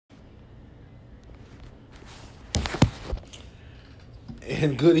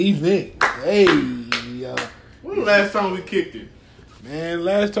And good evening. Hey. When the last time we kicked it? Man,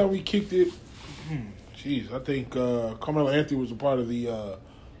 last time we kicked it, I think Carmelo Anthony was a part of the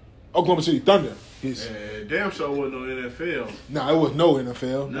Oklahoma City Thunder. Damn sure wasn't no NFL. It was no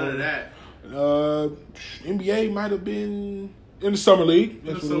NFL. None of that. NBA might have been in the summer league.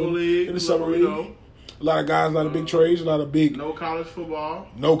 In the summer league. A lot of guys, a lot of big trades, a lot of big. No college football.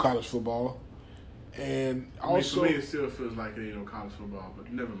 And also, to me, it still feels like it ain't no college football,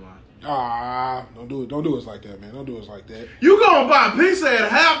 but never mind. Don't do it. Don't do us like that, man. Don't do us like that. You gonna buy pizza at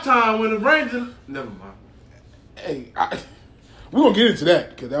halftime when the Rangers? Never mind. Hey, we're gonna get into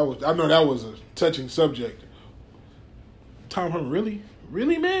that because I know that was a touching subject. Tom Herman,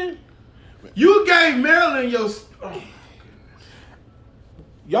 really, man? You gave Maryland your. Oh.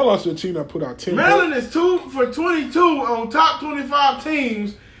 Y'all lost to a team that put out 10. Maryland is 2 for 22 on top 25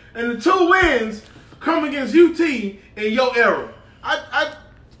 teams, and the 2 wins come against UT in your era. I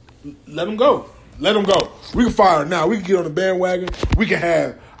let them go. Let them go. We can fire now. We can get on the bandwagon. We can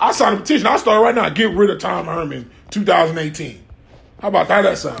have. I signed a petition. I start right now. Get rid of Tom Herman 2018. How about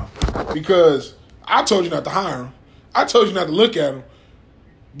that sound? Because I told you not to hire him. I told you not to look at him.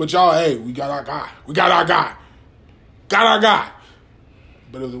 But y'all, hey, we got our guy. Got our guy.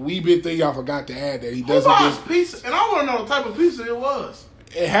 But it was a wee bit thing y'all forgot to add that he doesn't. Pizza, and I want to know the type of pizza it was.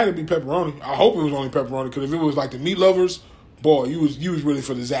 It had to be pepperoni. I hope it was only pepperoni because if it was like the meat lovers, boy, you was really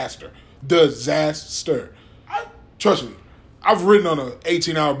for disaster. Disaster. Trust me, I've ridden on an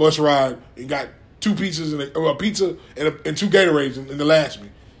 18-hour bus ride and got 2 pizzas and a pizza and 2 Gatorades in the last me.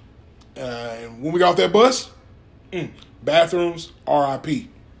 And when we got off that bus, bathrooms, R.I.P.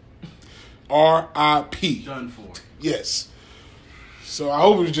 R.I.P. Done for. Yes. So I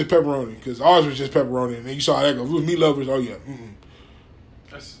hope it was just pepperoni because ours was just pepperoni, and then you saw how that goes. If it was meat lovers, oh yeah.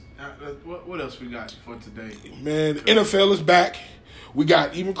 What else we got for today? Man, the NFL is back. We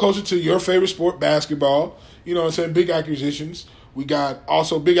got even closer to your favorite sport, basketball. You know what I'm saying? Big acquisitions. We got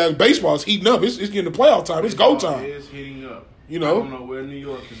also baseball is heating up. It's getting to playoff time. It's go time. It is heating up. You know? I don't know where New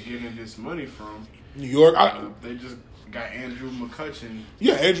York is getting this money from. New York. They just got Andrew McCutchen.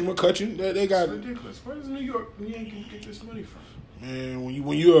 Yeah, Andrew McCutchen. They got. It's ridiculous. Where does New York Yankees get this money from? Man,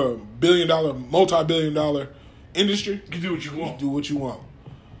 when you're a multi-billion-dollar industry, you do what you want. You do what you want.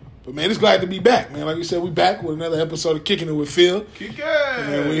 But man, it's glad to be back, man. Like you said, we back with another episode of Kicking It with Phil. Kick it!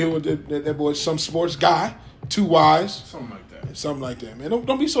 And we're here with that boy, some sports guy, 2 Y's. Something like that, man.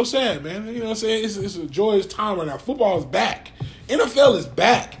 Don't be so sad, man. You know what I'm saying? It's a joyous time right now. Football is back. NFL is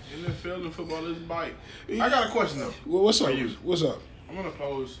back. NFL and football is back. I got a question though. Well, what's up? For you? What's up? I'm gonna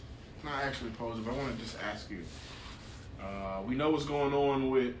pose, not actually pose it, but I want to just ask you. We know what's going on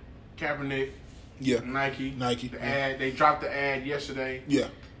with Kaepernick. Yeah. Nike. The ad. They dropped the ad yesterday. Yeah.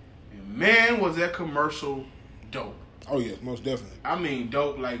 And man, was that commercial dope. Oh yeah, most definitely. I mean,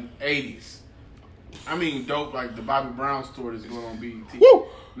 dope like 80s. I mean, dope like the Bobby Brown story that's going on BET. Woo!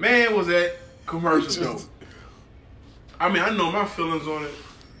 Man, was that commercial dope. I mean, I know my feelings on it,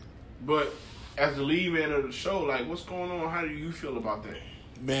 but as the lead man of the show, like, what's going on? How do you feel about that?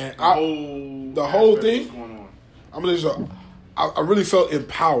 Man, the whole thing. What's going on? I really felt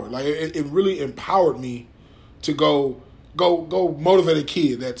empowered. Like it really empowered me to go motivate a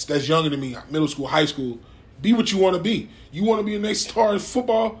kid that's younger than me, middle school, high school. Be what you want to be. You want to be the next star in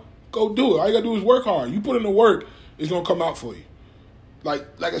football? Go do it. All you gotta do is work hard. You put in the work, it's gonna come out for you. Like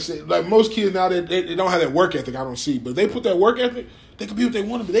I said, like most kids now, they don't have that work ethic. I don't see, but if they put that work ethic, they can be what they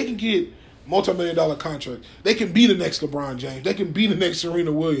want to be. They can get multi-million-dollar contracts. They can be the next LeBron James. They can be the next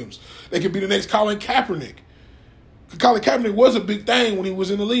Serena Williams. They can be the next Colin Kaepernick. Colin Kaepernick was a big thing when he was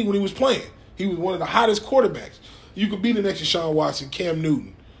in the league, when he was playing. He was one of the hottest quarterbacks. You could be the next Deshaun Watson, Cam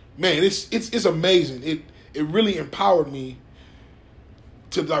Newton. Man, it's amazing. It really empowered me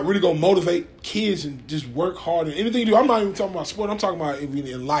to like really go motivate kids and just work hard and anything you do. I'm not even talking about sport. I'm talking about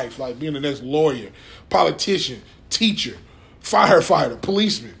in life, like being the next lawyer, politician, teacher, firefighter,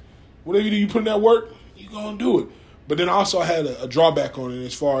 policeman. Whatever you do, you put in that work, you're going to do it. But then I also had a drawback on it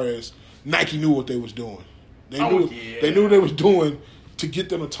as far as Nike knew what they was doing. They knew what they was doing to get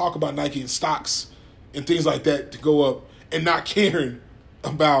them to talk about Nike and stocks and things like that to go up and not caring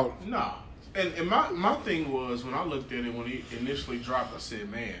about. Nah. And my thing was, when I looked at it, when he initially dropped, I said,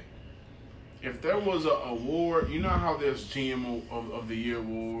 man, if there was an award, you know how there's GM of the Year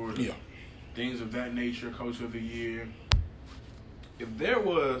award, things of that nature, Coach of the Year. If there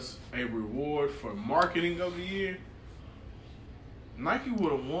was a reward for marketing of the year, Nike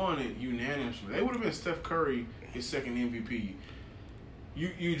would have won it unanimously. They would have been Steph Curry his second MVP.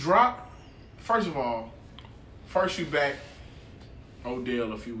 You drop, first of all, first you back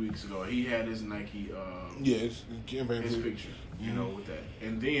Odell a few weeks ago. He had his Nike his picture, you know, with that.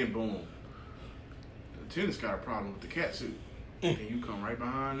 And then, boom, the tennis got a problem with the cat suit. And you come right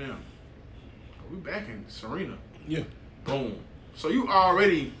behind them. We back in Serena. Yeah. Boom. So you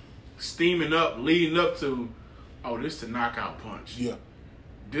already steaming up, leading up to, this the knockout punch. Yeah.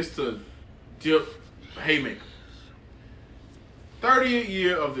 This the dip haymaker. 30th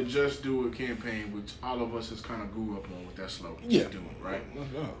year of the Just Do It campaign, which all of us has kind of grew up on with that slogan. Yeah. Just Do It, right?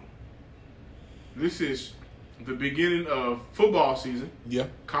 Yeah. This is the beginning of football season. Yeah.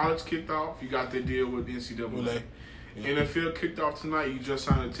 College kicked off. You got the deal with NCAA. Yeah. NFL kicked off tonight. You just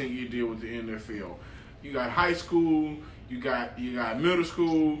signed a 10-year deal with the NFL. You got high school. You got middle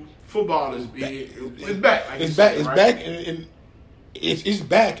school. Football is big. It's back. Like it's back. It's right? back, and it's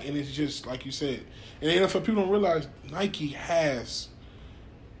back, and it's just like you said. And the NFL, people don't realize Nike has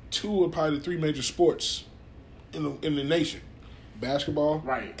two of probably the three major sports in the nation: basketball.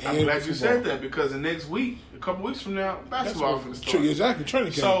 Right. And I'm glad you football. said that because the next week, a couple weeks from now, basketball is going to start. Exactly.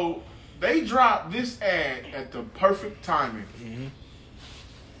 Training camp. So they dropped this ad at the perfect timing,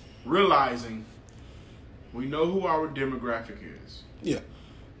 realizing we know who our demographic is. Yeah.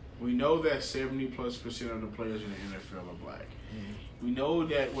 We know that 70+% of the players in the NFL are black. We know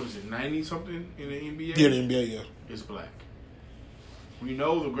that, 90-something in the NBA? Yeah, the NBA, yeah. Is black. We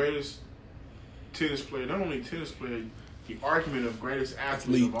know the greatest tennis player, not only tennis player, the argument of greatest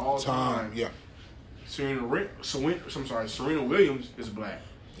athlete of all time. Yeah. Serena Williams is black.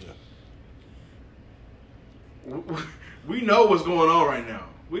 Yeah. We know what's going on right now.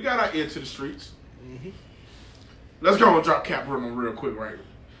 We got our ear to the streets. Let's go and drop cap on them real quick, right?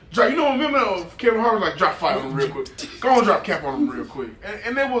 Remember Kevin Hart was like, drop 5 on them real quick. Go and drop cap on them real quick.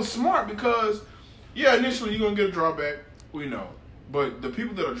 And they was smart because, initially you're going to get a drawback. We know. But the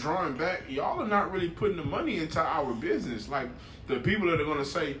people that are drawing back, y'all are not really putting the money into our business. Like, the people that are going to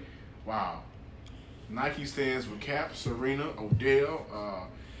say, wow, Nike stands with Cap, Serena, Odell.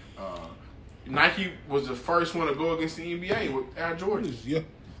 Nike was the first one to go against the NBA with Air Jordans. Yeah.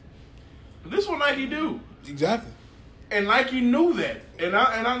 This is what Nike do. Exactly. And Nike knew that. And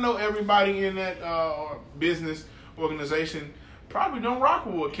I know everybody in that business organization probably don't rock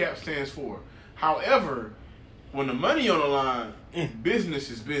with what CAP stands for. However, when the money on the line, business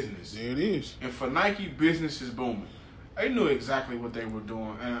is business. There it is. And for Nike, business is booming. They knew exactly what they were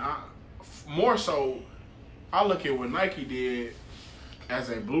doing. And I look at what Nike did as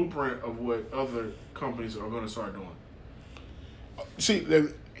a blueprint of what other companies are going to start doing. See,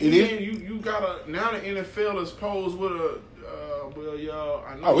 You gotta now the NFL is posed with a y'all.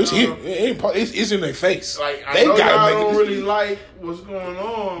 I know it's here. It's in their face. Like they know gotta y'all make don't it. really like what's going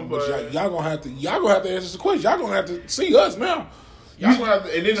on, but y'all gonna have to answer the question. Y'all gonna have to see us now. Y'all gonna have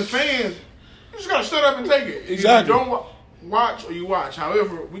to, and then the fans, you just gotta shut up and take it. Exactly. If you don't watch or you watch.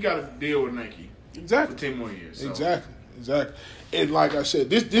 However, we gotta deal with Nike. Exactly. For 10 more years. So. Exactly. And like I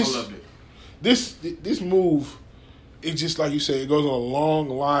said, I loved it. This move. It's just like you said, it goes on a long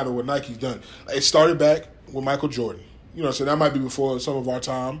line of what Nike's done. It started back with Michael Jordan. So that might be before some of our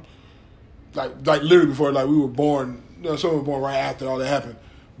time. Like literally before we were born. Some were born right after all that happened.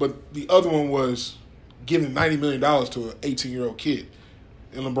 But the other one was giving $90 million to an 18-year-old kid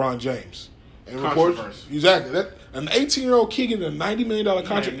in LeBron James. And reports, exactly. An 18-year-old kid getting a $90 million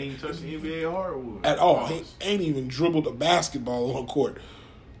contract. He ain't even touched the NBA hardwood. At all. He ain't even dribbled a basketball on court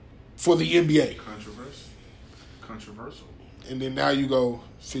for the NBA. Controversial. And then now you go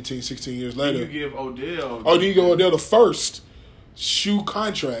 15, 16 years later. You give Odell. Then you give Odell the first shoe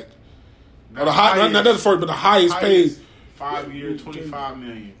contract. Or the not the first, but the highest paid. 5 year, $25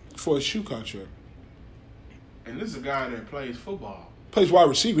 million. For a shoe contract. And this is a guy that plays football. Plays wide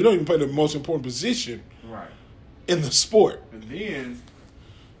receiver. He don't even play the most important position. Right. In the sport. And then,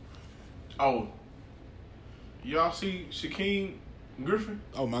 y'all see Shaquem Griffin?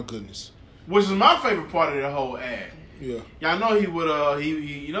 Oh my goodness. Which is my favorite part of the whole ad. Yeah. Y'all know he would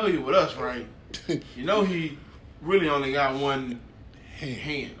he with us, right? He really only got one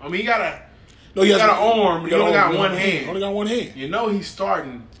hand. I mean, he got an arm, but he only got one hand. Only got one hand. He's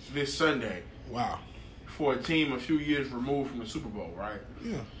starting this Sunday. Wow. For a team a few years removed from the Super Bowl, right?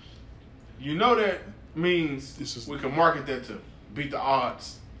 Yeah. That means we can market that to beat the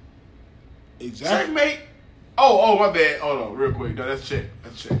odds. Exactly. Checkmate. Oh, my bad. Hold on, real quick. No, let's check,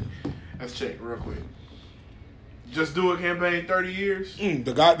 real quick. Just Do It campaign, 30 years.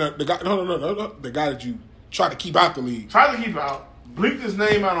 The guy. No. The guy that you try to keep out the league. Try to keep out. Bleeped his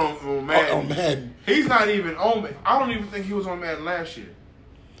name out on Madden. On Madden. He's not even on. I don't even think he was on Madden last year.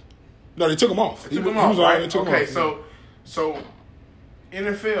 No, they took him off. They took him off, right? Okay, so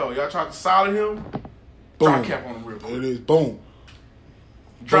NFL, y'all tried to solid him. Boom. Drop cap on him real quick. There it is. Boom.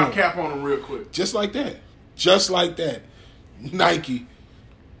 Drop Boom. Cap on them real quick. Just like that. Nike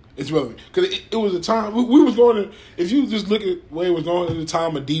is relevant. Because it was a time, we was going to, if you just look at where it was going at the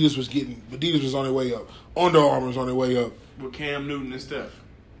time, Adidas was on their way up. Under Armour was on their way up. With Cam Newton and Steph.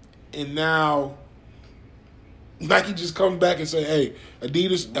 And now, Nike just comes back and say, hey,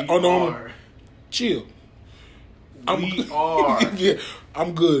 Adidas, Under Armour, chill. Yeah,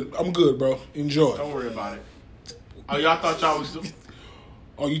 I'm good, bro. Enjoy. Don't worry about it. Oh, y'all thought y'all was...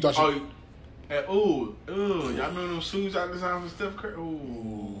 Oh, you thought you... Y'all remember them shoes I designed for Steph Curry?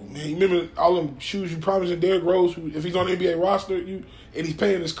 Ooh. Man, you remember all them shoes you promised Derrick Rose, who, if he's on the NBA roster, and he's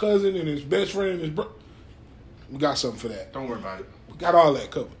paying his cousin and his best friend and his brother? We got something for that. Don't worry about it. We got all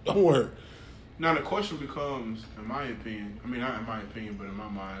that covered. Don't worry. Now, the question becomes, in my opinion, not in my opinion, but in my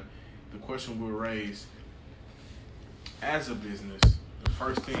mind, the question will raise, as a business, the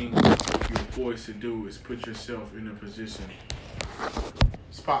first thing you're poised to do is put yourself in a position,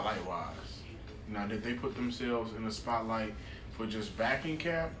 spotlight-wise. Now, did they put themselves in a spotlight for just backing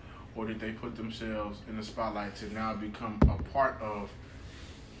Cap, or did they put themselves in a spotlight to now become a part of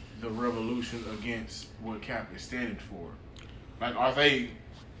the revolution against what Cap is standing for? Like, are they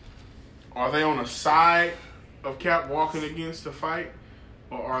on the side of Cap walking against the fight,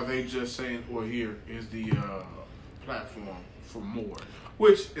 or are they just saying, well, here is the platform for more,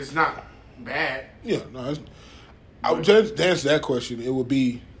 which is not bad. Yeah, no. I would just to answer that question. It would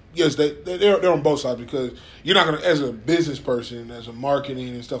be yes. They're on both sides, because you're not gonna, as a business person, as a marketing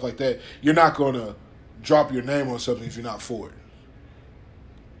and stuff like that, you're not gonna drop your name on something if you're not for it.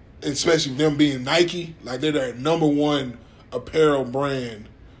 Especially them being Nike, like they're their number one apparel brand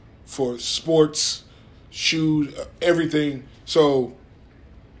for sports, shoes, everything. So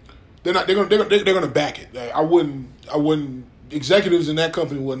they're gonna back it. Like, I wouldn't. Executives in that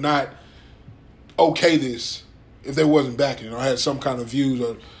company would not okay this if they wasn't backing it or had some kind of views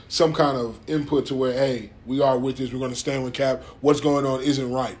or some kind of input to where, hey, we are with this. We're going to stand with Cap. What's going on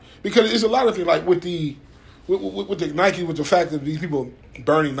isn't right, because it's a lot of things like with the Nike, with the fact that these people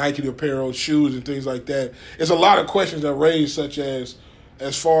burning Nike apparel, shoes, and things like that. It's a lot of questions that raised, such as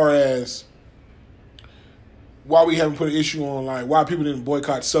far as why we haven't put an issue on, like, why people didn't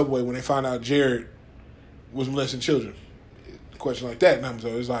boycott Subway when they found out Jared was molesting children. Question like that. And so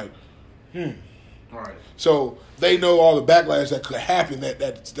it's like, All right. So they know all the backlash that could happen,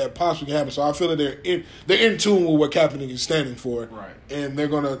 that possibly can happen. So I feel that they're in tune with what Kaepernick is standing for, right? And they're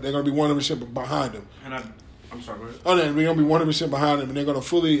gonna be 100% behind him. And I'm sorry. Go ahead. Oh, they're gonna be 100% behind him, and they're gonna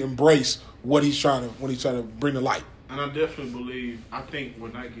fully embrace what he's trying to bring to light. And I definitely I think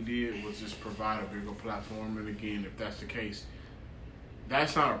what Nike did was just provide a bigger platform. And again, if that's the case,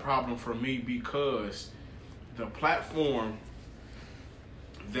 that's not a problem for me, because the platform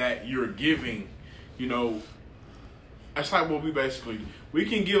that you're giving, that's like what we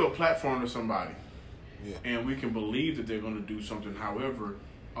can give a platform to somebody, yeah, and we can believe that they're going to do something. However,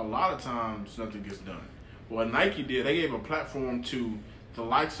 a lot of times nothing gets done. What Nike did, they gave a platform to the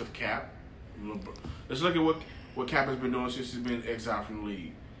likes of Cap. Let's look at what Cap has been doing since he's been exiled from the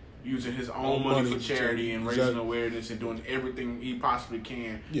league, using his own money for charity and raising awareness and doing everything he possibly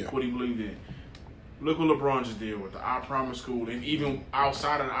can, what he believed in. Look what LeBron just did with the I Promise School, and even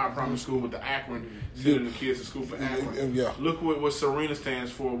outside of the I Promise School with the Akron, sending the kids to school for Akron. Yeah. Look what Serena stands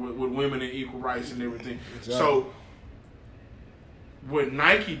for with women and equal rights and everything. Exactly. So what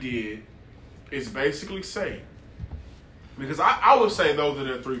Nike did is basically say, because I would say those are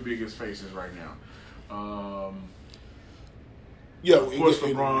their three biggest faces right now. Yeah, of course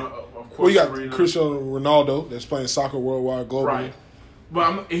LeBron. Of course, you got Serena. Cristiano Ronaldo that's playing soccer worldwide, globally. Right. But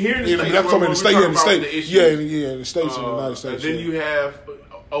I'm here in the States. That's what I'm saying. In the States. In the States, in the United States. And then you have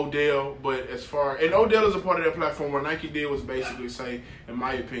Odell, but and Odell is a part of that platform. What Nike did was basically say, in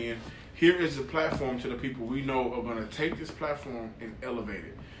my opinion, here is the platform to the people we know are going to take this platform and elevate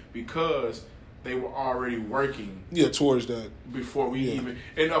it, because they were already working. Yeah, towards that before we even.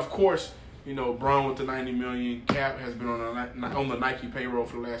 And of course, Braun with the $90 million. Cap has been on the Nike payroll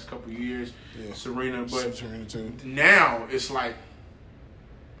for the last couple of years. Yeah. Serena, but Serena too. Now it's like,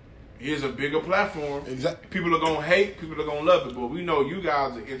 here's a bigger platform. Exactly. People are gonna hate. People are gonna love it. But we know you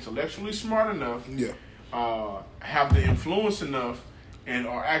guys are intellectually smart enough. Yeah. Have the influence enough, and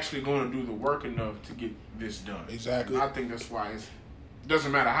are actually going to do the work enough to get this done. Exactly. And I think that's why it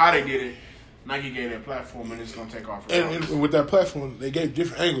doesn't matter how they did it. Nike gave that platform, and it's gonna take off. And with that platform, they gave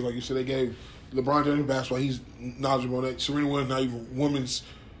different angles. Like you said, they gave LeBron James basketball. He's knowledgeable on that. Serena Williams, not even women's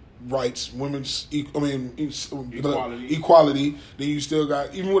rights, women's equality. Then you still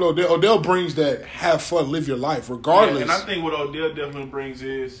got, even with Odell brings that have fun, live your life regardless. Yeah, and I think what Odell definitely brings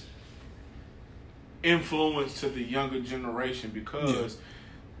is influence to the younger generation, because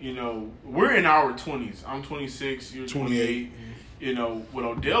You know, we're in our 20s. I'm 26. You're 28. You know, what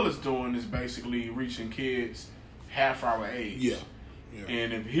Odell is doing is basically reaching kids half our age. Yeah.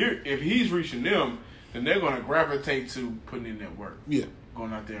 And if he's reaching them, then they're going to gravitate to putting in that work. Yeah.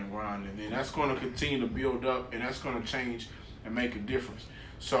 Going out there and grinding. And then that's going to continue to build up, and that's going to change and make a difference.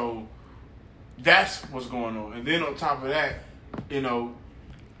 So that's what's going on. And then on top of that, you know,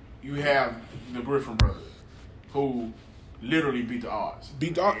 you have the Griffin brothers, who literally beat the odds.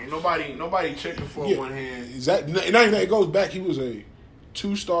 Nobody checking for one hand. Exactly. And it goes back. He was a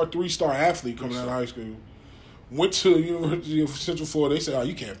 2-star, 3-star athlete coming out of high school. Went to University of Central Florida. They said, "Oh,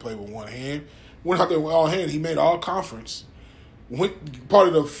 you can't play with one hand." Went out there with all hand. He made all conference. Went part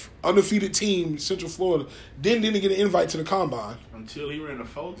of the undefeated team, Central Florida. Then didn't get an invite to the combine until he ran a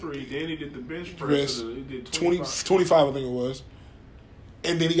 4.3. Then he did the bench press. He did 25, I think it was.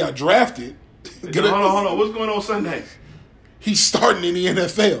 And then he got drafted. Hold on. What's going on Sunday? He's starting in the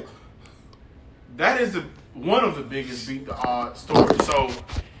NFL. That is one of the biggest beat the odds stories. So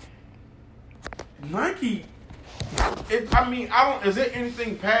Nike, is there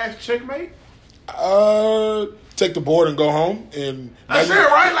anything past checkmate? Take the board and go home. And that's it,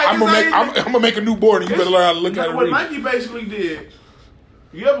 right? Like I'm gonna make a new board, and you better learn how to look at it. What Nike basically did.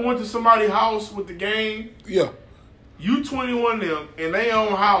 You ever went to somebody's house with the game? Yeah. You 21 them, and they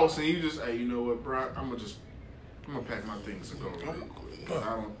own house, and you just, hey, you know what, bro? I'm gonna pack my things and go.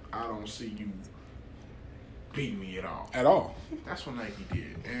 I don't see you beating me at all. At all. That's what Nike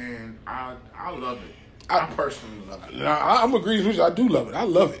did, and I love it. I personally love it. I'm agreeing with you. I do love it. I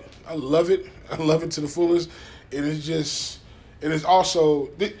love it. I love it to the fullest. It is also,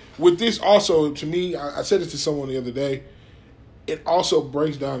 with this also, to me, I said this to someone the other day, it also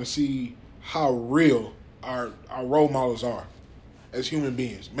breaks down to see how real our role models are as human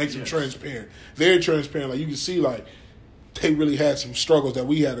beings. Makes them transparent. Very transparent. Like, you can see, like, they really had some struggles that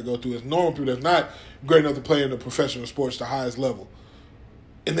we had to go through as normal people that's not great enough to play in the professional sports the highest level.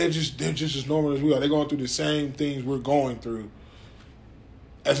 And they're just as normal as we are. They're going through the same things we're going through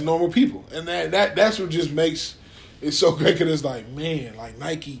as normal people. And that's what just makes it so great, because it's like, man, like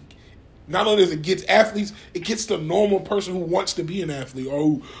Nike, not only does it get athletes, it gets the normal person who wants to be an athlete,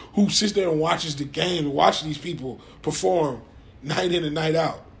 or who sits there and watches the game and watches these people perform night in and night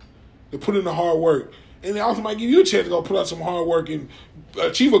out. They put in the hard work. And they also might give you a chance to go put out some hard work and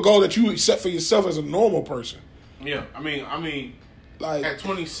achieve a goal that you set for yourself as a normal person. Yeah, I mean, like at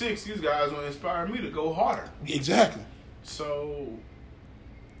 26, these guys will inspire me to go harder. Exactly. So,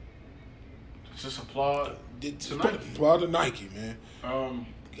 just applaud to Nike. Applaud to Nike, man.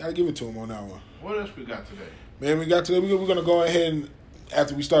 Gotta give it to them on that one. What else we got today? Man, we're gonna go ahead and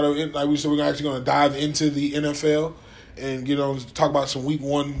after we start, like we said, we're actually gonna dive into the NFL and get on to talk about some Week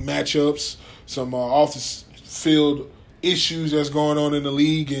 1 matchups, some off the field issues that's going on in the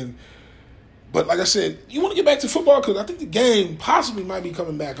league, but like I said, you want to get back to football because I think the game possibly might be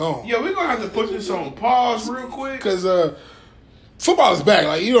coming back on. Yeah, we're gonna have to put this on pause real quick because football is back.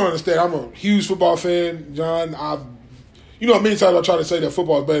 Like, you don't understand. I'm a huge football fan, John. Many times I try to say that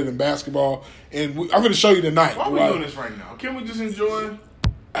football is better than basketball, and I'm going to show you tonight. Why are we doing this right now? Can we just enjoy?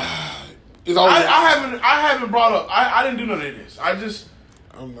 It's always I haven't brought up. I didn't do none of this. I just.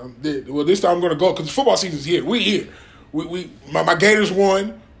 Well, this time I'm going to go because the football season's here. We're here. My Gators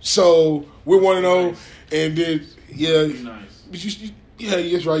won, so we're 1-0, nice. And then nice. But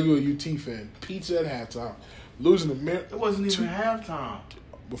that's right. You're a UT fan. Pizza at halftime, losing the man. It wasn't even halftime.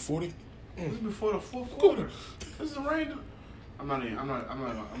 Before it was before the fourth quarter. This is a rain. I'm not gonna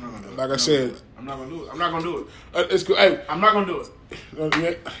do it. Like I said, I'm not gonna do it. I'm not gonna do it. It's good. Hey, I'm not gonna do it.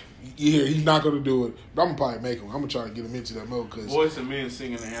 You hear? He's not gonna do it. But I'm gonna probably make him. I'm gonna try to get him into that mode because Boys and Men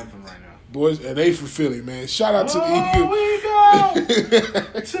singing the anthem right now. Boys, and they from Philly, man. Shout out to the Eagles. We go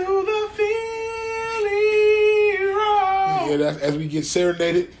to the Philly Road. Yeah, that's as we get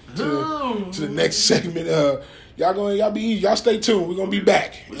serenaded to the next segment. Y'all be easy. Y'all stay tuned. We're gonna be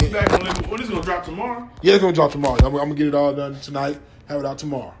back. What is gonna drop tomorrow? Yeah, it's gonna drop tomorrow. I'm gonna get it all done tonight. Have it out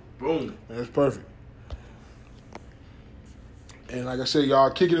tomorrow. Boom. That's perfect. And like I said, y'all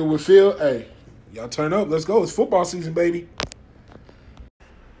kicking it with Phil. Hey, y'all turn up. Let's go. It's football season, baby.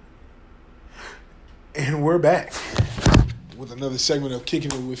 And we're back with another segment of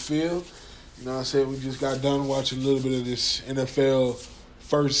Kicking It with Phil. You know what I said? We just got done watching a little bit of this NFL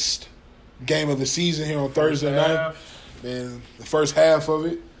first game of the season here on Thursday night. Man, the first half of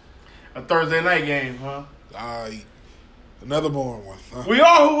it. A Thursday night game, huh? Another boring one. Huh? We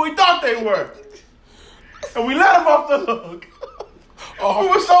are who we thought they were. And we let them off the hook. We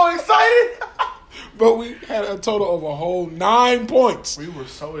were so excited. But we had a total of a whole 9 points. We were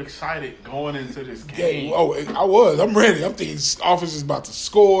so excited going into this game. Yeah, I was. I'm ready. I'm thinking offense is about to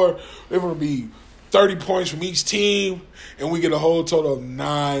score. They're going to be 30 points from each team, and we get a whole total of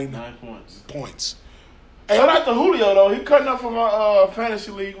 9 points. Hey, shout out to Julio, though. He cutting up for my fantasy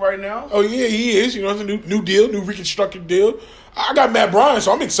league right now. Oh, yeah, he is. You know, it's a new deal, new reconstructed deal. I got Matt Bryan,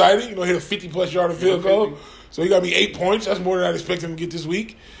 so I'm excited. You know, hit a 50-plus yard field goal. So he got me 8 points. That's more than I'd expect him to get this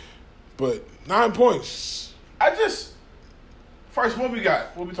week. But 9 points. First, what we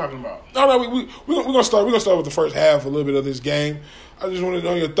got? What we talking about? No, we're gonna start. We're gonna start with the first half, a little bit of this game. I just want to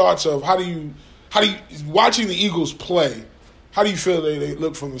know your thoughts of how do you watching the Eagles play. How do you feel they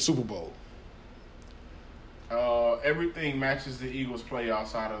look from the Super Bowl? Everything matches the Eagles' play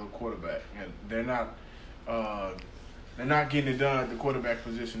outside of the quarterback, and they're not getting it done at the quarterback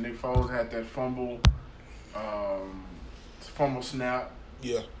position. Nick Foles had that fumble snap.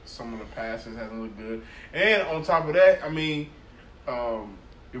 Yeah. Some of the passes hasn't looked good. And on top of that, I mean, it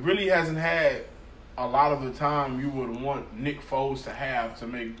really hasn't had a lot of the time you would want Nick Foles to have to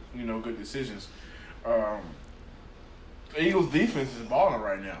make, good decisions. The Eagles' defense is balling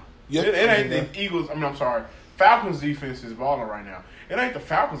right now. Yeah. It ain't the Eagles. Falcons' defense is balling right now. It ain't the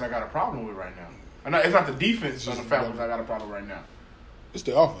Falcons I got a problem with right now. It's not the defense of the Falcons I got a problem right now. It's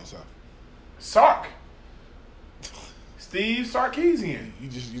the offense, huh? Sark. Steve Sarkisian.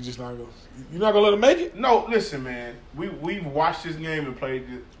 You're not gonna let him make it? No, listen, man. We've watched this game and played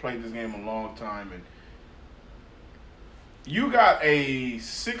this game a long time, and you got a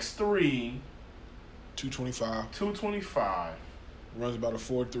 6'3", 225, runs about a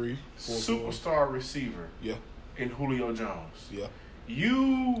 4.3, superstar receiver. Yeah. In Julio Jones. Yeah.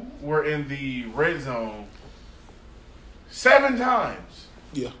 You were in the red zone 7 times.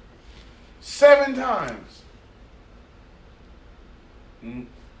 Yeah. 7 times.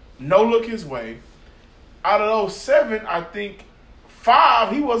 No look his way. Out of those 7, I think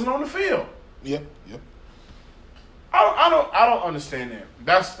 5 he wasn't on the field. Yep. I don't understand that.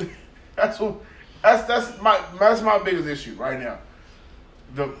 That's my biggest issue right now.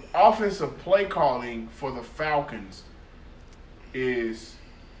 The offensive play calling for the Falcons is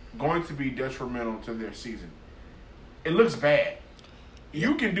going to be detrimental to their season. It looks bad.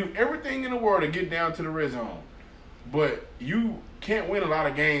 You can do everything in the world to get down to the red zone, but you can't win a lot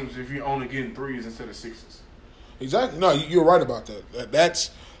of games if you're only getting 3s instead of 6s. Exactly. No, you're right about that.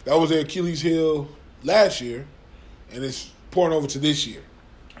 That was their Achilles heel last year, and it's pouring over to this year.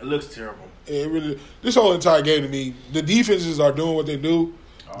 It looks terrible. It really, this whole entire game to me, the defenses are doing what they do.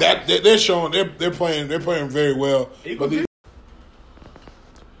 They're showing they're playing very well. And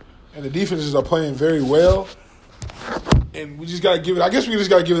the defenses are playing very well. And we just got to give it. I guess we just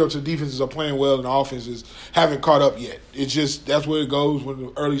got to give it up to the defenses are playing well and the offenses haven't caught up yet. It's just that's where it goes when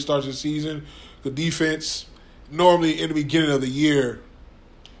the early starts of the season. The defense normally in the beginning of the year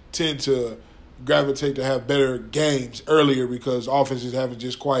tend to gravitate to have better games earlier because offenses haven't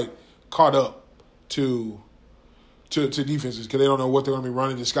just quite caught up to defenses because they don't know what they're going to be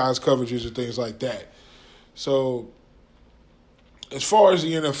running, disguise coverages and things like that. So as far as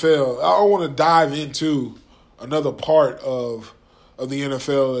the NFL, I want to dive into another part of the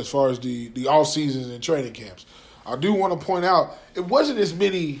NFL as far as the off seasons and training camps. I do want to point out it wasn't as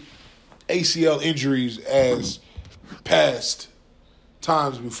many ACL injuries as past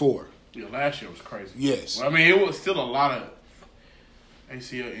times before. Yeah, last year was crazy. Yes. Well, I mean, it was still a lot of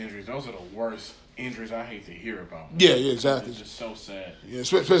ACL injuries. Those are the worst injuries I hate to hear about. Yeah, exactly. It's just so sad. Yeah,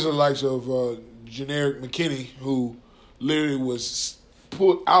 especially the likes of Generic McKinney, who literally was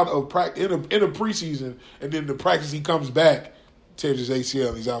put out of practice in a preseason, and then the practice he comes back, tears his ACL,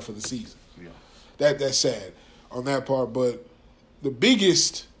 and he's out for the season. Yeah, that's sad on that part. But the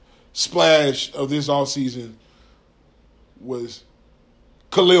biggest splash of this offseason was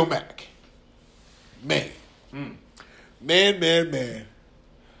Khalil Mack. Man.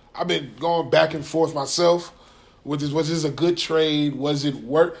 I've been going back and forth myself with this. Was this a good trade? Was it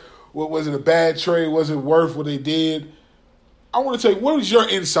a bad trade? Was it worth what they did? I want to tell you, what is your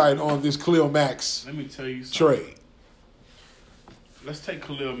insight on this Khalil Mack's Let me tell you something. Trade? Let's take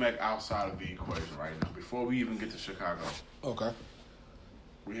Khalil Mack outside of the equation right now before we even get to Chicago. Okay.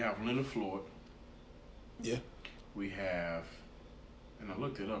 We have Leonard Floyd. Yeah. We have, and I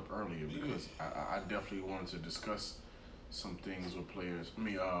looked it up earlier because I definitely wanted to discuss some things with players.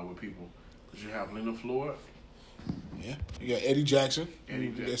 With people. But you have Leonard Floyd. Yeah. You got Eddie Jackson. No,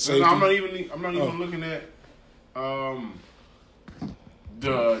 I'm not even looking at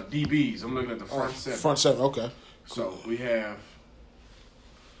the DBs. I'm looking at the front 7. Front 7. Okay. So we have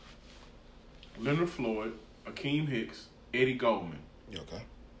Leonard Floyd, Akeem Hicks, Eddie Goldman. Okay.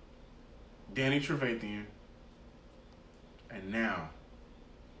 Danny Trevathan, and now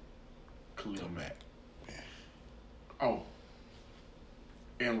Khalil Mack. Oh,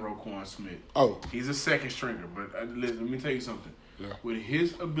 and Roquan Smith. Oh, he's a second stringer, but let me tell you something. Yeah. With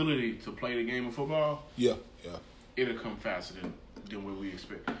his ability to play the game of football, yeah, it'll come faster than what we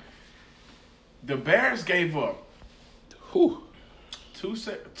expect. The Bears gave up two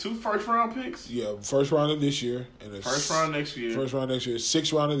first round picks. Yeah, first round of this year and first round next year. First round next year,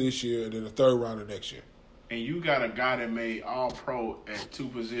 sixth round of this year, and then the third round of next year. And you got a guy that made All Pro at two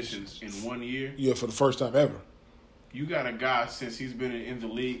positions in 1 year. Yeah, for the first time ever. You got a guy since he's been in the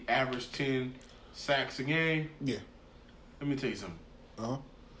league, averaged 10 sacks a game. Yeah. Let me tell you something. Uh-huh.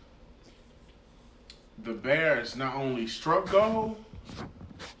 The Bears not only struck gold,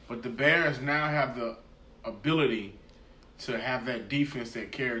 but the Bears now have the ability to have that defense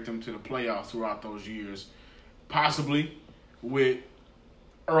that carried them to the playoffs throughout those years, possibly with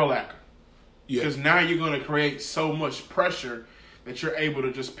Urlacher. Yeah. Because now you're going to create so much pressure that you're able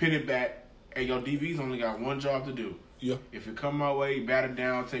to just pin it back. Hey, your DB's only got one job to do. Yeah. If it come my way, bat it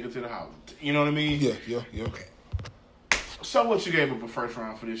down, take it to the house. You know what I mean? Yeah. Okay. So what, you gave up a first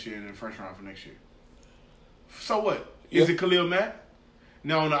round for this year and then first round for next year? So what? Is it Khalil Mack?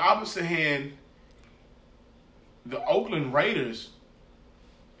 Now, on the opposite hand, the Oakland Raiders,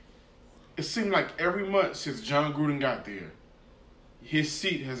 it seemed like every month since John Gruden got there, his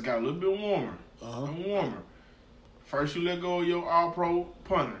seat has got a little bit warmer. And warmer. First, you let go of your all-pro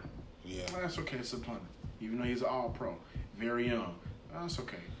punter. Yeah. Well, that's okay. It's a punter. Even though he's an all-pro. Very young. That's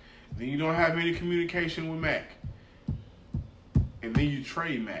okay. Then you don't have any communication with Mac. And then you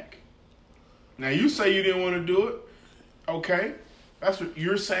trade Mac. Now, you say you didn't want to do it. Okay. That's what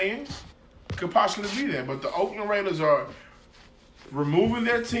you're saying. Could possibly be that. But the Oakland Raiders are removing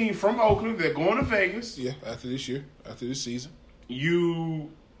their team from Oakland. They're going to Vegas. Yeah, after this year. After this season. You're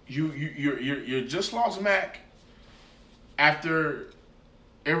just lost Mac after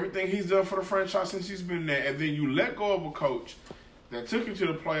everything he's done for the franchise since he's been there, and then you let go of a coach that took you to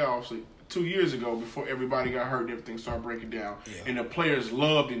the playoffs 2 years ago before everybody got hurt and everything started breaking down, and the players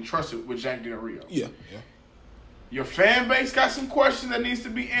loved and trusted with Jack Del Rio. Yeah. Your fan base got some questions that needs to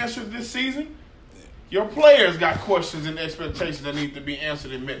be answered this season. Your players got questions and expectations that need to be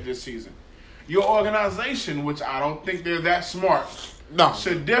answered and met this season. Your organization, which I don't think they're that smart,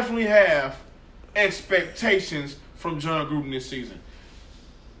 should definitely have expectations from John Gruden this season.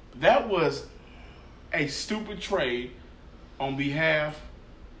 That was a stupid trade on behalf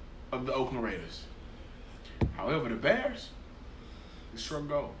of the Oakland Raiders. However, the Bears, they struck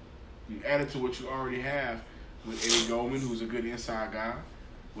gold. You added to what you already have with Eddie Goldman, who's a good inside guy,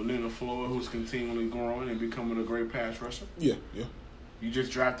 with Leonard Floyd, who's continually growing and becoming a great pass rusher. Yeah. You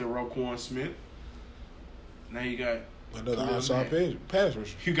just drafted Roquan Smith. Now you got another outside pass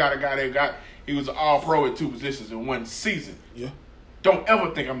rusher. You got a guy he was an all-pro at two positions in one season. Yeah. Don't ever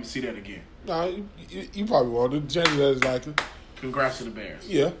think I'm going to see that again. No, you probably won't. The chances is likely. Congrats to the Bears.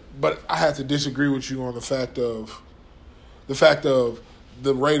 Yeah, but I have to disagree with you on the fact of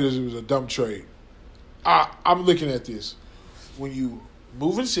the Raiders. It was a dumb trade. I'm looking at this. When you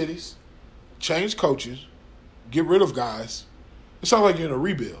move in cities, change coaches, get rid of guys, it sounds like you're in a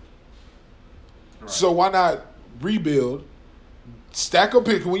rebuild. Right. So why not rebuild, stack up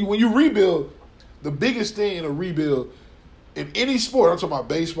picks? When you rebuild, the biggest thing in a rebuild in any sport, I'm talking about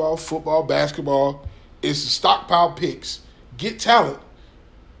baseball, football, basketball, is to stockpile picks, get talent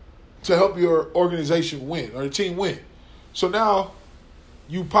to help your organization win or your team win. So now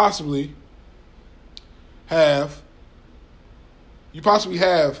you possibly have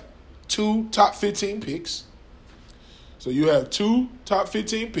two top 15 picks. So you have two top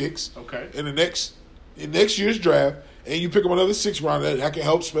 15 picks in the next year's draft, and you pick up another 6th rounder that can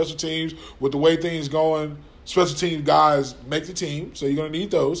help special teams with the way things going. Special team guys make the team, so you're going to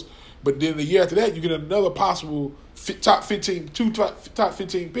need those. But then the year after that, you get another possible two top 15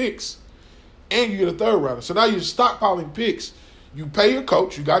 picks, and you get a 3rd rounder. So now you're stockpiling picks. You pay your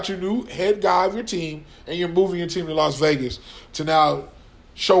coach, you got your new head guy of your team, and you're moving your team to Las Vegas to now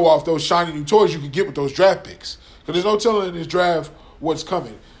show off those shiny new toys you can get with those draft picks. Because there's no telling in this draft what's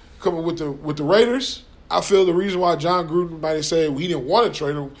coming. Coming with the Raiders, I feel the reason why John Gruden might have said he didn't want to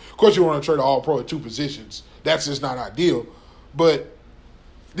trade him. Of course, you want to trade an all-pro at 2 positions. That's just not ideal. But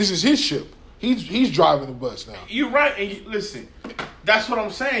this is his ship. He's driving the bus now. You're right. And listen, that's what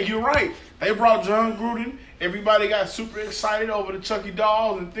I'm saying. You're right. They brought John Gruden. Everybody got super excited over the Chucky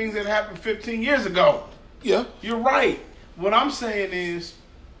dolls and things that happened 15 years ago. Yeah. You're right. What I'm saying is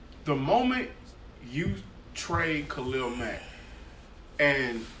the moment you trade Khalil Mack,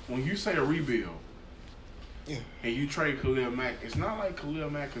 and when you say a rebuild, Yeah. And you trade Khalil Mack, it's not like Khalil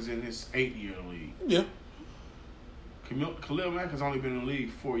Mack is in his 8-year league. Yeah. Khalil Mack has only been in the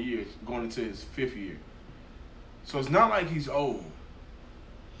league 4 years, going into his 5th year. So it's not like he's old.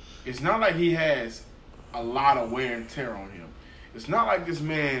 It's not like he has a lot of wear and tear on him. It's not like this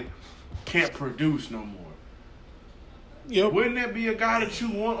man can't produce no more. Yep. Wouldn't that be a guy that you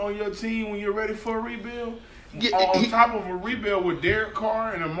want on your team when you're ready for a rebuild? Yeah, on top of a rebuild with Derek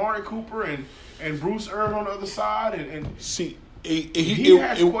Carr and Amari Cooper and Bruce Irvin on the other side. And see, he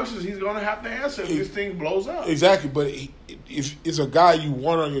has questions he's going to have to answer if this thing blows up. Exactly, but if it's a guy you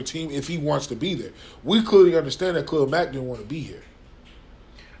want on your team, if he wants to be there. We clearly understand that Khalil Mack didn't want to be here.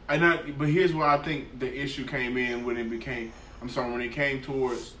 But here's where I think the issue came in when it came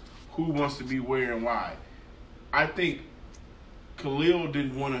towards who wants to be where and why. I think Khalil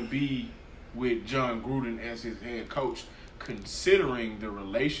didn't want to be with John Gruden as his head coach, considering the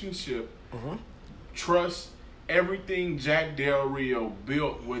relationship, trust, everything Jack Del Rio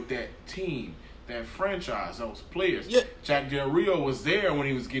built with that team, that franchise, those players. Yeah. Jack Del Rio was there when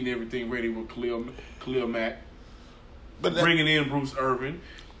he was getting everything ready with Khalil Mack, bringing in Bruce Irvin,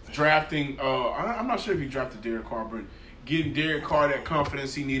 drafting. I'm not sure if he drafted Derek Carr, but getting Derek Carr that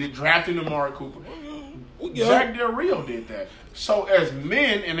confidence he needed, drafting Amari Cooper. Yeah. Jack Del Rio did that. So as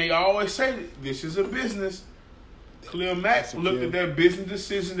men, and they always say this is a business, Khalil Mack looked at that business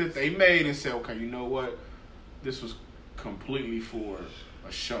decision that they made and said, okay, you know what? This was completely for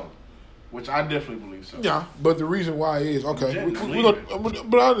a show, which I definitely believe so. Yeah, but the reason why is, okay,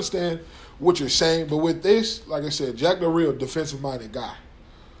 but I understand what you're saying, but with this, like I said, Jack Del Rio, defensive-minded guy.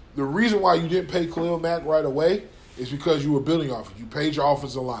 The reason why you didn't pay Khalil Mack right away is because you were building off it. You paid your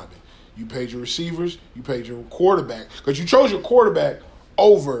offensive linemen. You paid your receivers. You paid your quarterback. Because you chose your quarterback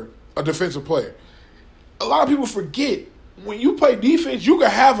over a defensive player. A lot of people forget, when you play defense, you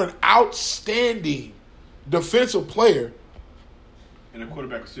can have an outstanding defensive player. And the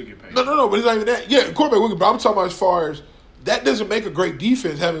quarterback will still get paid. No, but it's not even that. Yeah, the quarterback will get paid. But I'm talking about as far as, that doesn't make a great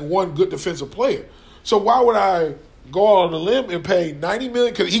defense having one good defensive player. So why would I go out on a limb and pay $90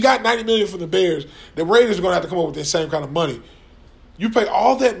 million? Because he got $90 million from the Bears. The Raiders are going to have to come up with that same kind of money. You pay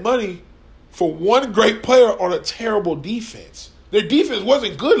all that money for one great player on a terrible defense. Their defense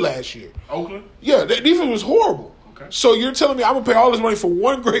wasn't good last year. Oakland? Yeah, their defense was horrible. Okay. So you're telling me I'm going to pay all this money for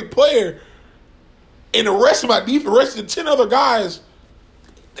one great player, and the rest of my defense, the rest of the 10 other guys,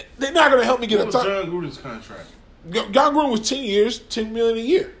 they're not going to help me get what a top. John Gruden's contract? John Gruden was 10 years, $10 million a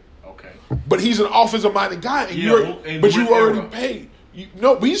year. Okay. But he's an offensive-minded guy, and you already paid.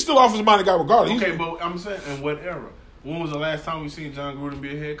 But he's still an offensive-minded guy regardless. Okay, but I'm saying, in what era? When was the last time we seen John Gruden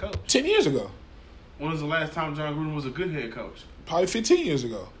be a head coach? 10 years ago. When was the last time John Gruden was a good head coach? Probably 15 years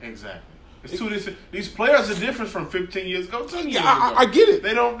ago. Exactly. It's two different. These players are different from 15 years ago, 10 years ago. I get it.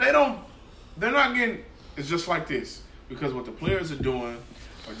 They're not getting. It's just like this, because what the players are doing,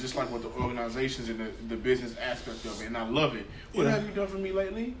 or just like what the organizations and the business aspect of it, and I love it. What have you done for me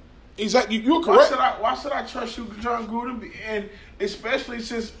lately? Exactly, you're correct. Why should I trust you, John Gruden? And especially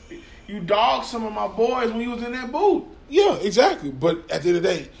since you dogged some of my boys when you was in that booth. Yeah, exactly. But at the end of the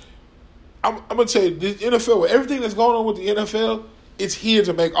day, I'm going to tell you, the NFL, with everything that's going on with the NFL, it's here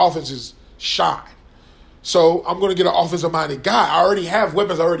to make offenses shine. So I'm going to get an offensive-minded guy. I already have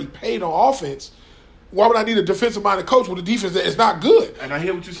weapons I already paid on offense. Why would I need a defensive-minded coach with a defense that is not good? And I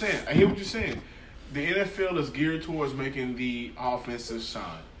hear what you're saying. The NFL is geared towards making the offenses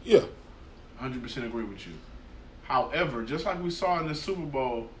shine. Yeah. 100% agree with you. However, just like we saw in the Super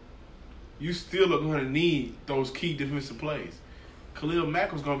Bowl, you still are going to need those key defensive plays. Khalil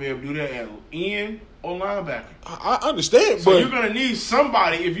Mack was going to be able to do that at end or linebacker. I understand, so but you're going to need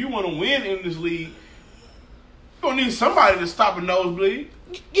somebody, if you want to win in this league, you're going to need somebody to stop a nosebleed.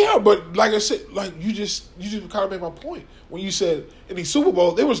 Yeah, but like I said, like you just kind of made my point. When you said in the Super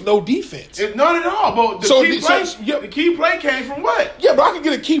Bowl, there was no defense. None at all. But the key play came from what? Yeah, but I can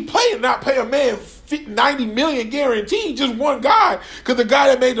get a key play and not pay a man $90 million guaranteed, just one guy, because the guy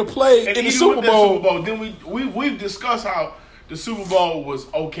that made the play in the Super Bowl. Then we've discussed how the Super Bowl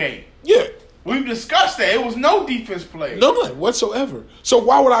was okay. Yeah. We've discussed that. It was no defense play. None whatsoever. So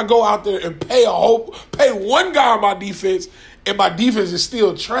why would I go out there and pay one guy on my defense, and my defense is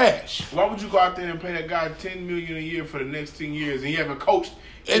still trash? Why would you go out there and pay that guy $10 million a year for the next 10 years, and you haven't coached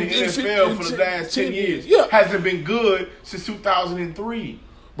in the NFL for the last 10 years? Yeah. Hasn't been good since 2003.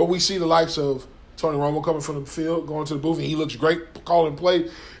 But we see the likes of Tony Romo coming from the field, going to the booth, and he looks great calling play,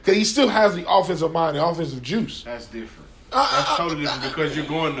 because he still has the offensive mind, the offensive juice. That's different. That's totally different, because you're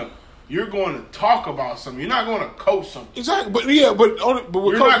going to talk about something. You're not going to coach something. Exactly, but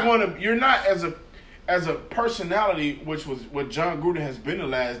you're not as a personality, which was what John Gruden has been the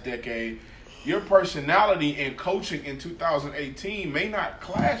last decade. your personality and coaching in 2018 may not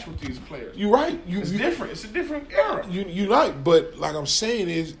clash with these players. You're right. It's different. It's a different era. You're right. But like I'm saying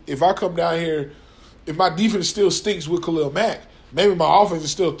is, if I come down here, if my defense still stinks with Khalil Mack, maybe my offense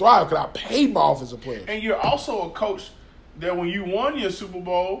is still thrive because I paid my offensive players. And you're also a coach that when you won your Super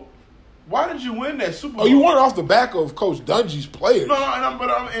Bowl, why did you win that Super Bowl? Oh, you won off the back of Coach Dungy's players. No,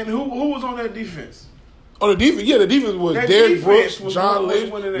 and who was on that defense? On the defense, the defense was Derrick Brooks, John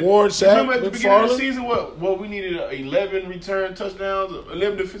Lynch, Warren Sapp, remember at the beginning of the season, we needed 11 return touchdowns,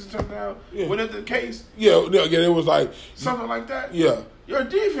 11 defensive touchdowns. Yeah. Wasn't that the case? Yeah, it was like something like that. Yeah, your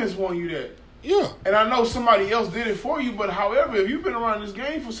defense won you that. Yeah, and I know somebody else did it for you, but however, if you've been around this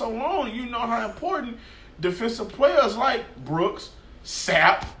game for so long, you know how important defensive players like Brooks,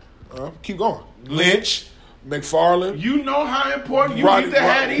 Sapp, keep going, Lynch, McFarland. You know how important you need to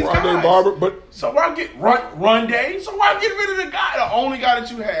have these guys. Barber, so why get run day? So why get rid of the guy, the only guy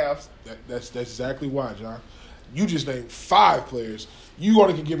that you have? That's exactly why, John. You just named 5 players. You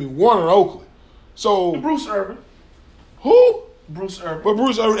only can give me 1 in Oakland. So Bruce Irvin. Who? Bruce Irvin. But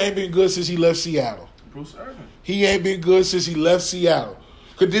Bruce Irvin ain't been good since he left Seattle. Bruce Irvin. He ain't been good since he left Seattle.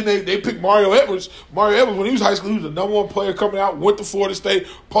 Because then they picked Mario Edwards. Mario Edwards, when he was high school, he was the number 1 player coming out, went to Florida State,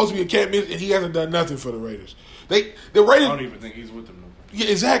 supposed to be a camp and he hasn't done nothing for the Raiders. The Raiders. I don't even think he's with them no more.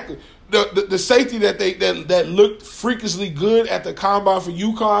 Yeah, exactly. The safety that looked freakishly good at the combine for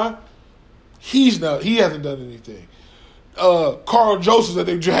UConn, he hasn't done anything. Carl Joseph that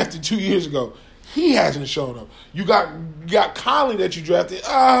they drafted 2 years ago, he hasn't shown up. You got Conley that you drafted.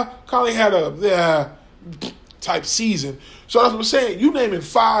 Conley had a type season. So that's what I'm saying. You naming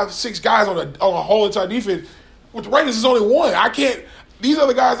 5, 6 guys on a whole entire defense. With the Raiders, is only 1. I can't. These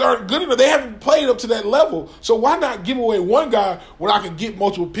other guys aren't good enough. They haven't played up to that level. So why not give away 1 guy when I can get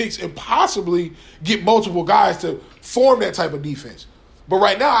multiple picks and possibly get multiple guys to form that type of defense? But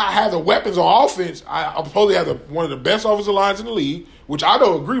right now, I have the weapons on offense. I probably have one of the best offensive lines in the league, which I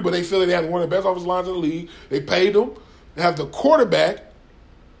don't agree, but they feel they have one of the best offensive lines in the league. They paid them. They have the quarterback.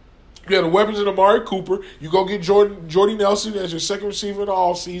 You have the weapons in Amari Cooper. You go get Jordy Nelson as your second receiver in the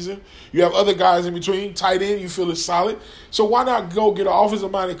offseason. You have other guys in between. Tight end, you feel is solid. So why not go get an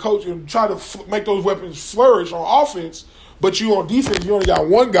offensive-minded coach and try to make those weapons flourish on offense, but you on defense, you only got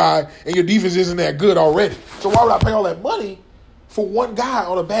 1 guy, and your defense isn't that good already. So why would I pay all that money for 1 guy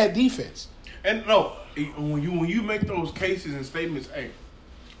on a bad defense? And no, when you make those cases and statements, hey,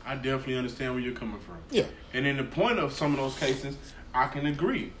 I definitely understand where you're coming from. Yeah. And in the point of some of those cases, I can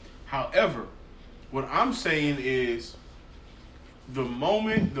agree. However, what I'm saying is the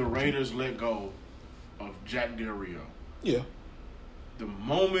moment the Raiders let go of Jack Del Rio, the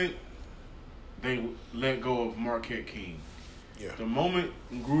moment they let go of Marquette King, the moment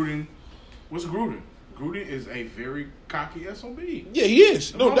Gruden, what's Gruden? Gruden is a very cocky SOB. Yeah, he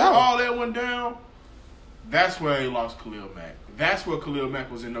is. No doubt. All that went down, that's where they lost Khalil Mack. That's where Khalil Mack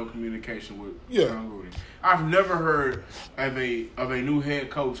was in no communication with John Gruden. I've never heard of a new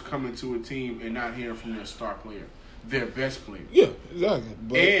head coach coming to a team and not hearing from their star player, their best player. Yeah,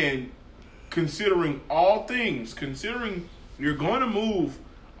 exactly. And considering all things, considering you're going to move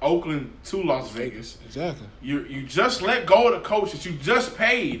Oakland to Las Vegas. Exactly. You just let go of the coach that you just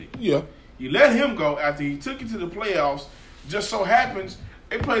paid. Yeah. You let him go after he took you to the playoffs. Just so happens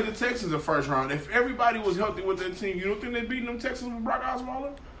they played the Texans the first round. If everybody was healthy with their team, you don't think they'd beaten them Texans with Brock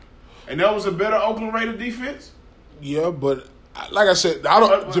Osweiler? And that was a better Oakland Raider defense? Yeah, but like I said, I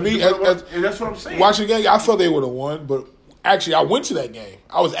don't. To me, that's what I'm saying. Watching the game, I felt they would have won, but actually, I went to that game.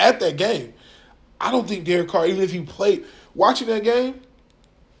 I was at that game. I don't think Derek Carr, even if he played, watching that game,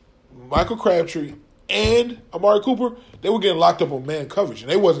 Michael Crabtree and Amari Cooper, they were getting locked up on man coverage, and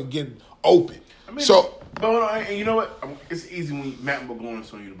they wasn't getting open. I mean, but you know what? It's easy when Matt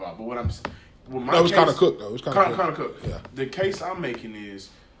McGloin on you the ball. But what I'm saying, it was kind of cooked though. It was kind of cooked. Yeah. The case I'm making is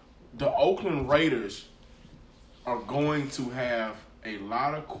the Oakland Raiders are going to have a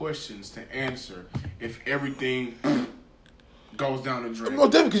lot of questions to answer if everything goes down the drain. Well,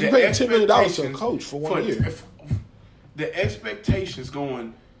 definitely, because you paid $10 million to a coach for 1 year. The expectations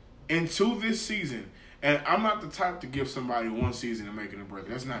going into this season, and I'm not the type to give somebody 1 season and make it a break.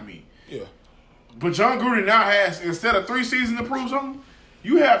 That's not me. Yeah. But John Gruden now has, instead of 3 seasons to prove something,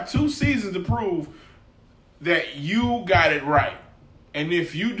 you have 2 seasons to prove that you got it right. And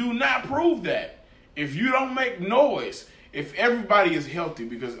if you do not prove that, if you don't make noise, if everybody is healthy,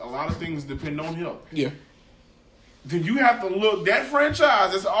 because a lot of things depend on health, then you have to look that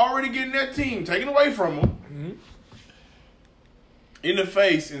franchise that's already getting that team taken away from them in the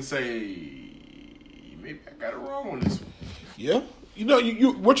face and say, maybe I got it wrong on this one. Yeah.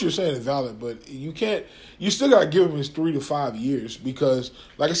 you what you're saying is valid, but you can't. You still got to give him his 3 to 5 years because,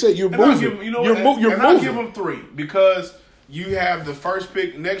 like I said, you're moving. You're moving. I'll give him 3 because you have the first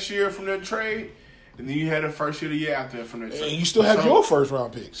pick next year from that trade, and then you had the first year the year after from that trade, and you still have your first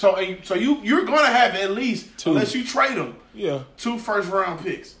round picks. So you're going to have at least 2, unless you trade them. Yeah, 2 first round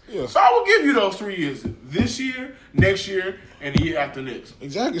picks. Yeah. So I will give you those 3 years: this year, next year, and the year after next.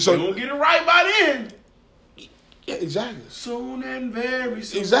 Exactly. So you won't get it right by then. Yeah, exactly. Soon and very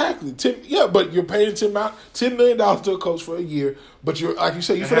soon. Exactly. But you're paying $10 million to a coach for a year. But you're like you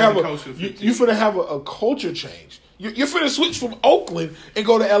said, you're finna have a culture change. You're finna switch from Oakland and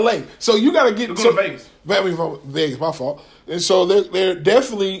go to LA. So you got to get to Vegas. Vegas, my fault. And so they're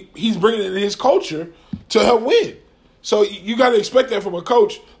definitely he's bringing in his culture to help win. So you got to expect that from a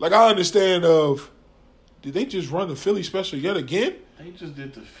coach. Like I understand did they just run the Philly special yet again? They just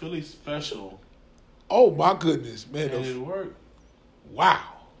did the Philly special. Oh my goodness, man! And it worked. Wow.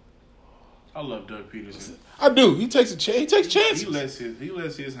 I love Doug Peterson. I do. He takes a chance. He takes chances. He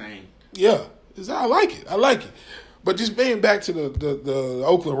lets his hang. Yeah, I like it. But just being back to the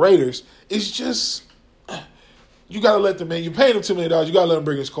Oakland Raiders, it's just you got to let the man. You paying him $2 million. You got to let him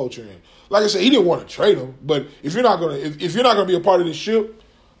bring his culture in. Like I said, he didn't want to trade him, but if you're not gonna be a part of this ship,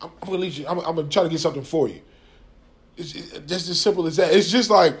 I'm gonna try to get something for you. It's just as simple as that. It's just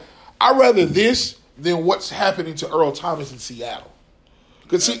like I'd rather this than what's happening to Earl Thomas in Seattle.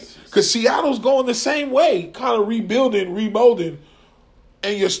 Because Seattle's going the same way, kind of rebuilding, remolding,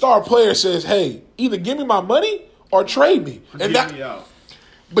 and your star player says, hey, either give me my money or trade me. Me out.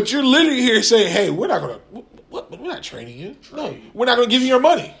 But you're literally here saying, hey, we're not trading you. No, we're not going to give you your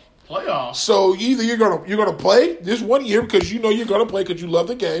money. Playoffs. So either you're gonna play this 1 year because you know you're gonna play because you love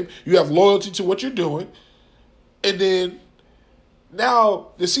the game, you have loyalty to what you're doing, and then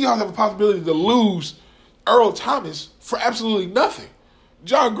now the Seahawks have a possibility to lose Earl Thomas for absolutely nothing.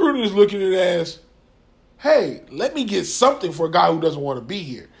 John Gruden is looking at it as, hey, let me get something for a guy who doesn't want to be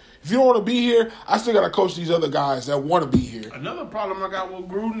here. If you don't want to be here, I still got to coach these other guys that want to be here. Another problem I got with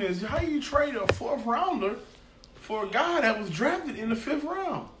Gruden is how you trade a 4th rounder for a guy that was drafted in the 5th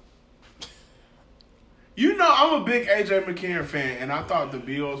round. You know, I'm a big A.J. McCarron fan, and I thought the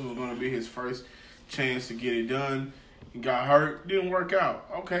Bills was going to be his first chance to get it done. He got hurt, didn't work out.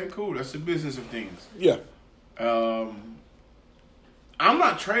 Okay, cool. That's the business of things. Yeah. I'm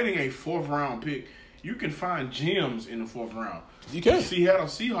not trading a 4th round pick. You can find gems in the 4th round. You can. Seattle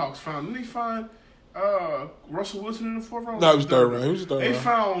Seahawks didn't they find Russell Wilson in the 4th round? No, it was 3rd round. He was 3rd round. They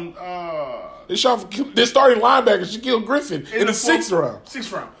found they shot for their starting linebacker, Shaquille Griffin, in the 6th round.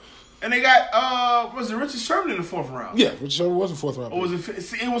 6th round. And they got was it Richard Sherman in the 4th round? Yeah, Richard Sherman was a 4th round. Or was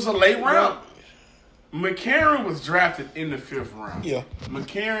it was a late round. McCarron was drafted in the 5th round. Yeah.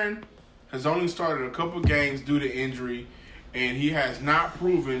 McCarron has only started a couple games due to injury, and he has not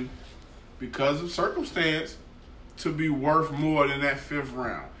proven, because of circumstance, to be worth more than that 5th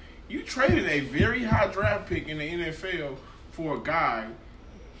round. You traded a very high draft pick in the NFL for a guy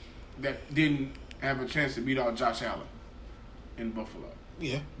that didn't have a chance to beat out Josh Allen in Buffalo.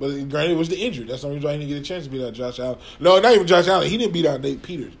 Yeah, but granted, it was the injury. That's the only reason why he didn't get a chance to beat out Josh Allen. No, not even Josh Allen. He didn't beat out Nate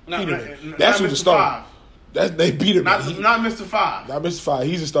Peterman. That's who's the starter. That's Nate Peterman. Not Mr. 5. Not Mr. 5.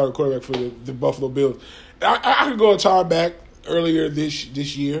 He's the starting quarterback for the Buffalo Bills. I could go a time back earlier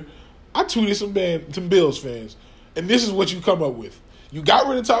this year. I tweeted some Bills fans, and this is what you come up with. You got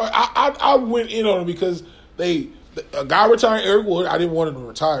rid of Tyler. I went in on him because a guy retired, Eric Wood. I didn't want him to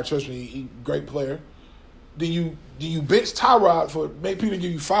retire. Trust me, he's a great player. Then you bench Tyrod for make Peter give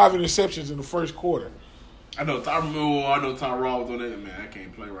you 5 interceptions in the first quarter. I know Tyrod was on that, man. I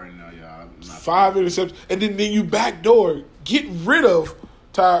can't play right now, y'all. 5 interceptions, and then you backdoor get rid of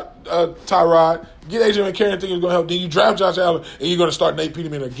Tyrod, get A.J. McCarron thinking it's going to help. Then you draft Josh Allen, and you're going to start Nate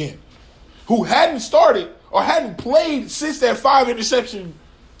Peterman again, who hadn't started or hadn't played since that 5 interception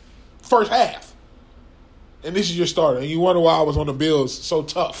first half. And this is your starter, and you wonder why I was on the Bills so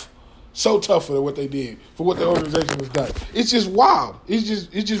tough. So tough for what they did, for what the organization has done. It's just wild. It's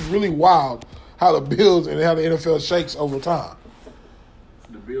just really wild how the Bills and how the NFL shakes over time.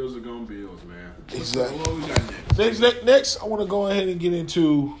 The Bills are going Bills, man. Exactly. What we got Next, I want to go ahead and get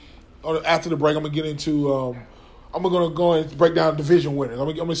into, after the break, I'm going to get into, I'm going to go and break down division winners.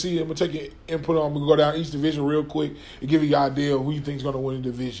 I'm going to take your input on, I'm going to go down each division real quick and give you an idea of who you think is going to win the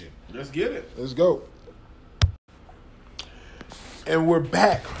division. Let's get it. Let's go. And we're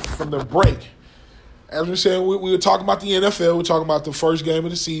back from the break. As we said, we were talking about the NFL. We're talking about the first game of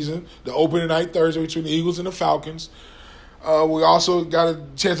the season, the opening night Thursday between the Eagles and the Falcons. We also got a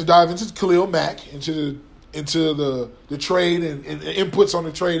chance to dive into Khalil Mack, into the trade and inputs on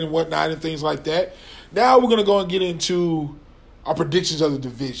the trade and whatnot and things like that. Now we're going to go and get into our predictions of the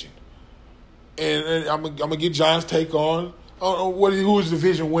division. And I'm gonna get John's take on who his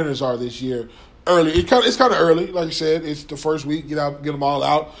division winners are this year. Early, it's kind of early. Like I said, it's the first week. Get them all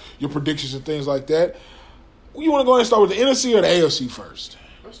out. Your predictions and things like that. You want to go ahead and start with the NFC or the AFC first?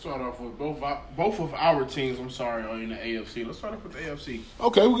 Let's start off with both of our teams. I'm sorry, are in the AFC. Let's start off with the AFC.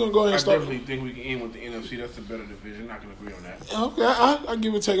 Okay, we're gonna go ahead and start. I definitely think we can end with the NFC. That's the better division. I can agree on that. Okay, I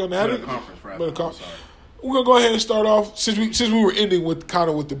give a take on that. Better conference, rather. I'm sorry. We're gonna go ahead and start off since we were ending with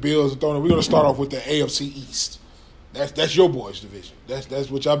the Bills and throwing. We're gonna start off with the AFC East. That's your boys' division. That's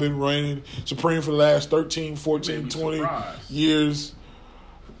what y'all been reigning supreme for the last 13, 14, 20 years.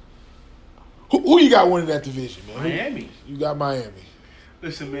 Who you got winning that division, man? Miami. You got Miami.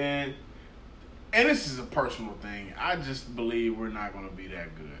 Listen, man, and this is a personal thing. I just believe we're not going to be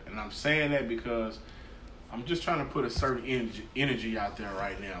that good. And I'm saying that because I'm just trying to put a certain energy out there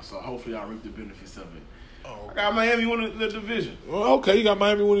right now. So hopefully I'll reap the benefits of it. Oh. I got Miami winning the division. Well, okay, you got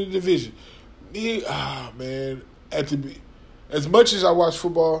Miami winning the division. Man. As much as I watch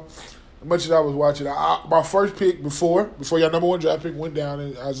football, as much as I was watching, my first pick before your number one draft pick went down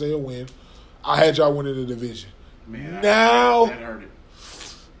and Isaiah Wynn, I had y'all winning the division. Man, that hurt it.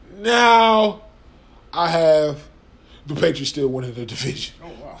 Now I have the Patriots still winning the division.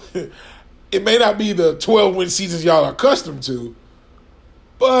 Oh, wow. It may not be the 12-win seasons y'all are accustomed to,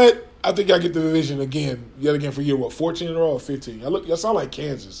 but I think y'all get the division yet again for year, 14 in a row or 15? Y'all sound like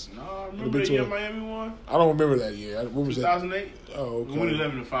Kansas. No, remember the year Miami won? I don't remember that year. What was 2008? That? Oh, okay. We won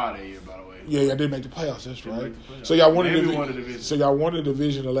 11-5 that year, by the way. Yeah, I did make the playoffs. That's right. So y'all won the division. So y'all won the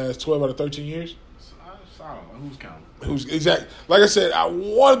division the last 12 out of 13 years? I don't know. Who's counting? Exactly. Like I said, I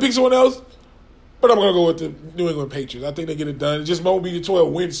want to pick someone else, but I'm going to go with the New England Patriots. I think they get it done. It just won't be the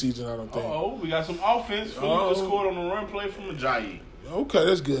 12-win season, I don't think. Oh, we got some offense. We just scored on the run play from Ajayi. Okay,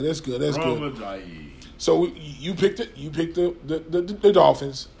 that's good. Ajayi. So you picked it. You picked the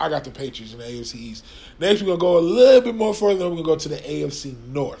Dolphins. I got the Patriots in the AFC East. Next, we're going to go a little bit more further. We're going to go to the AFC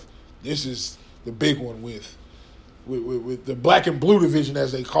North. This is the big one with the black and blue division,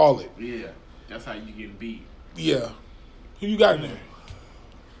 as they call it. Yeah, that's how you get beat. Yeah. Who you got in there?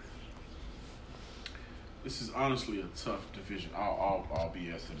 This is honestly a tough division. All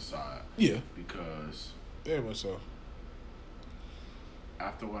BS to the side. Yeah. Because very much so.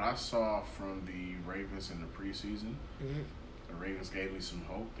 After what I saw from the Ravens in the preseason, the Ravens gave me some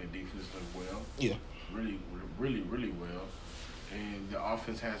hope. Their defense looked well. Yeah. Really, really, really well. And the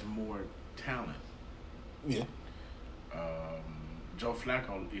offense has more talent. Yeah. Joe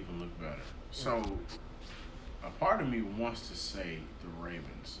Flacco even looked better. So, a part of me wants to say the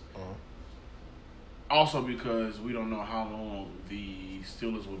Ravens. Also because we don't know how long the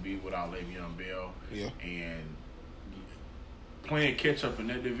Steelers will be without Le'Veon Bell. Yeah. And playing catch-up in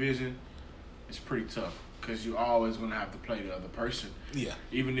that division is pretty tough because you're always going to have to play the other person. Yeah.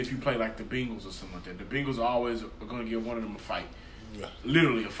 Even if you play like the Bengals or something like that. The Bengals always are going to give one of them a fight. Yeah.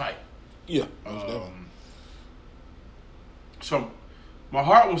 Literally a fight. Yeah. So, my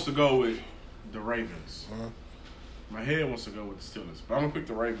heart wants to go with the Ravens. My head wants to go with the Steelers. But I'm going to pick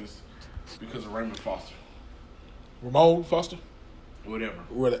the Ravens because of Raymond Foster. Ramon Foster? Whatever.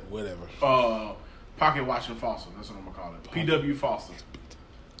 Pocket watching Foster. That's what I'm going to call it. P.W. Foster.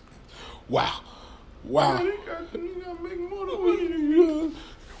 Wow. Man, he got to make more than me.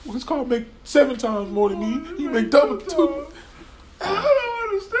 What's called make 7 times more than me. He make double too. I don't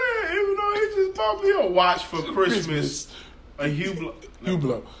understand. Even though he just bought me a watch for Christmas. A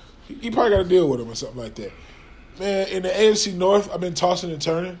Hublot. He probably got to deal with him or something like that. Man, in the AFC North, I've been tossing and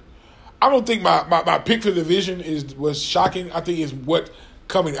turning. I don't think my pick for the division was shocking. I think it's what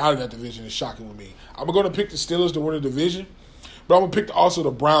coming out of that division is shocking with me. I'm going to pick the Steelers to win the division, but I'm going to pick also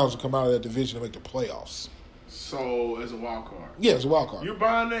the Browns to come out of that division to make the playoffs. So, as a wild card? Yeah, as a wild card. You're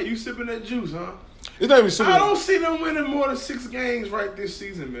buying that? You sipping that juice, huh? It's not even sipping. I don't see them winning more than 6 games right this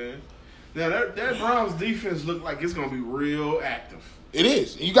season, man. Now, that Browns defense look like it's going to be real active. It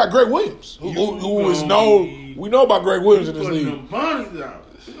is. You got Greg Williams, who is known. We know about Greg Williams in this league. Putting them bunnies down.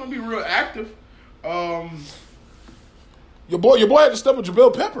 It's going to be real active. Your boy had to step with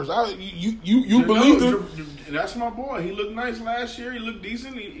Jabril Peppers. You believe him? That's my boy. He looked nice last year. He looked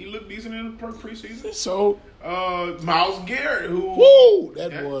decent. He looked decent in the preseason. So, Myles Garrett,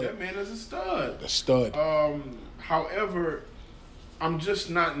 that man is a stud. A stud. However, I'm just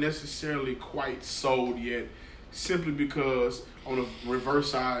not necessarily quite sold yet, simply because on the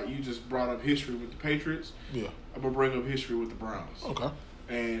reverse side, you just brought up history with the Patriots. Yeah. I'm going to bring up history with the Browns. Okay.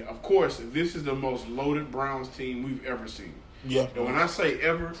 And, of course, this is the most loaded Browns team we've ever seen. Yeah. And when I say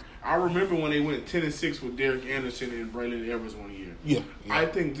ever, I remember when they went 10-6 with Derek Anderson and Braylon Evers one year. Yeah. I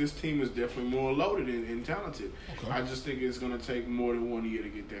think this team is definitely more loaded and talented. Okay. I just think it's going to take more than 1 year to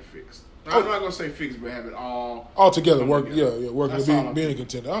get that fixed. I'm not going to say fixed, but have it all together. Working to being a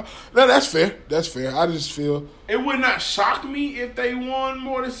contender. No, that's fair. That's fair. I just feel it would not shock me if they won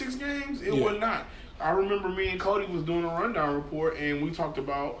more than 6 games. It would not. I remember me and Cody was doing a rundown report, and we talked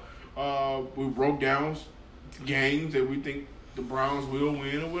about we broke down games that we think the Browns will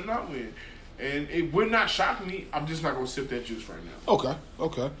win or will not win. And it would not shock me. I'm just not going to sip that juice right now.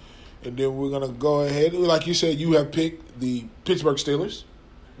 Okay. And then we're going to go ahead. Like you said, you have picked the Pittsburgh Steelers.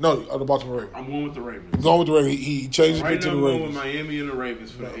 No, the Baltimore Ravens. I'm going with the Ravens. I'm going with the Ravens. He changed his pick to the Ravens. I'm going with Miami and the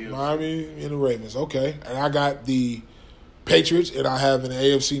Ravens for the AFC. Miami and the Ravens. Okay. And I got the Patriots, and I have in the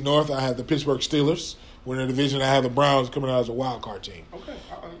AFC North, I have the Pittsburgh Steelers. When in the division, I have the Browns coming out as a wild card team. Okay.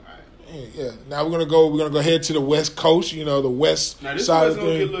 Yeah. Now we're gonna go head to the West Coast. You know, the West now, this side is of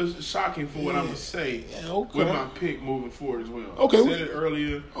gonna things. get a little shocking for what I'm gonna say with my pick moving forward as well. Okay. I said it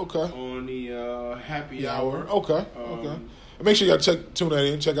earlier. Okay. On the happy hour. Okay. And make sure you tune that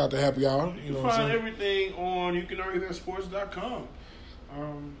in. Check out the happy hour. You know, find everything on youcanarguethatsports.com.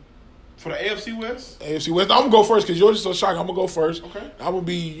 For the AFC West. I'm gonna go first because yours is so shocking. I'm gonna go first. Okay. I'm gonna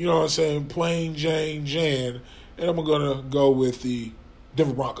be, plain Jane Jan, and I'm gonna go with the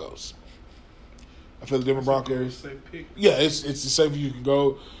Denver Broncos. I feel the Denver Broncos. Safe pick. Yeah, it's the safest you can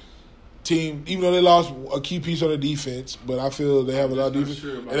go. Team, even though they lost a key piece on the defense, but I feel they have a lot of defense,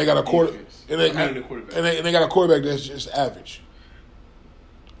 and they got a quarterback, and they got a quarterback that's just average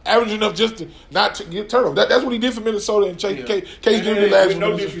enough just to not to get turnover. That's what he did for Minnesota and Case Keenum last year.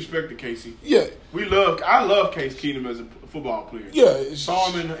 No disrespect to Casey. Yeah, I love Case Keenum as a football player. Yeah,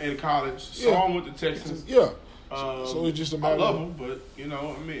 saw him in college. Saw him with the Texans. Yeah. So it's just a matter. I love him, but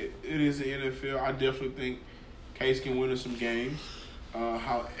it is the NFL. I definitely think Case can win us some games.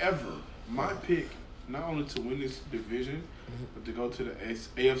 However, my pick not only to win this division, but to go to the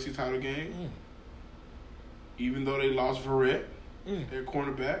AFC title game. Even though they lost Verrett, their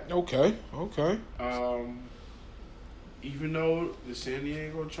cornerback. Okay. Even though the San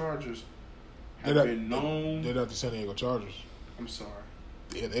Diego Chargers have been known, they're not the San Diego Chargers. I'm sorry.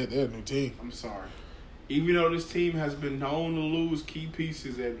 Yeah, they're a new team. I'm sorry. Even though this team has been known to lose key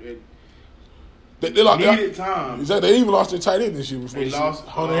pieces at needed times. Exactly. They even lost their tight end this year before they lost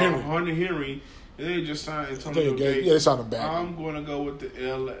Hunter Henry. Hunter Henry, and they just signed Antonio Gates. Yeah, they signed him back. I'm going to go with the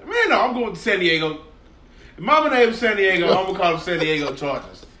LA. I'm going with San Diego. If Mama named San Diego, I'm going to call them San Diego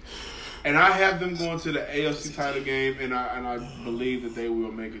Chargers. And I have them going to the AFC title game, and I believe that they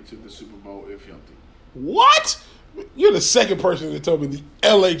will make it to the Super Bowl if healthy. What? You're the second person that told me the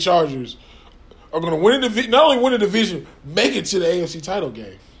LA Chargers are going to win the division. Not only win the division, make it to the AFC title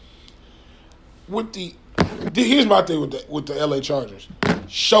game. Here's my thing with the LA Chargers.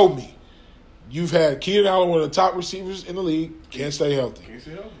 Show me. You've had Keenan Allen, one of the top receivers in the league, can't stay healthy.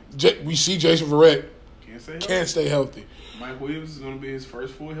 We see Jason Verrett can't stay healthy. Mike Williams is going to be his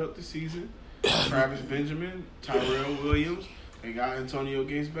first full healthy season. Travis Benjamin, Tyrell Williams. They got Antonio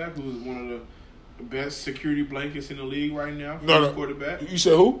Gates back, who's one of the best security blankets in the league right now. Quarterback. You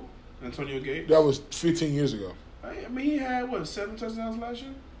said who? Antonio Gates. That was 15 years ago. I mean, he had, 7 touchdowns last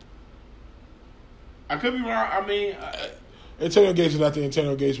year? I could be wrong. Antonio Gates is not the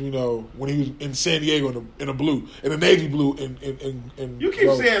Antonio Gates we know when he was in San Diego in the blue, in the navy blue. You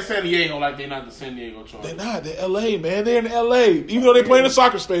keep saying San Diego like they're not the San Diego Chargers. They're not. They're L.A., man. They're in L.A. Even though they play in a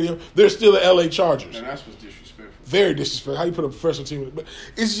soccer stadium, they're still the L.A. Chargers. Now, that's what's disrespectful. Very disrespectful. How you put a professional team in it? But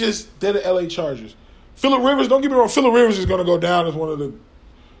it's just, they're the L.A. Chargers. Phillip Rivers, don't get me wrong, Phillip Rivers is going to go down as one of the...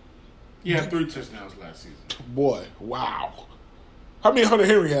 He had 3 touchdowns last season. Boy, wow. How many Hunter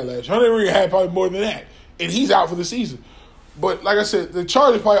Henry had last year? Hunter Henry had probably more than that. And he's out for the season. But like I said, the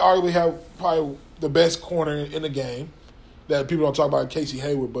Chargers arguably have the best corner in the game that people don't talk about, Casey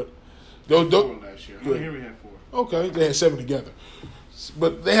Hayward. But four last year. Hunter Henry had 4. Okay, they had 7 together.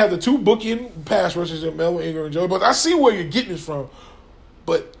 But they have the 2 bookend pass rushers in Melvin Ingram and Joey. But I see where you're getting this from.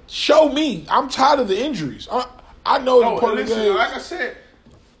 But show me. I'm tired of the injuries. I know the part of the game. Like I said,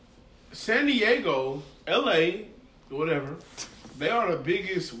 San Diego, LA, whatever, they are the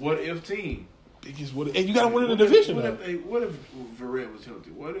biggest what-if team. And you got to win in the division. What if Verrett was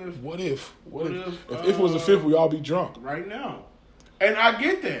healthy? What if it was the 5th, we all be drunk right now? And I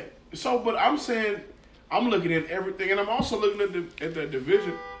get that. So, but I'm saying I'm looking at everything, and I'm also looking at the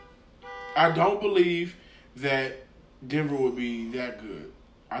division. I don't believe that Denver would be that good.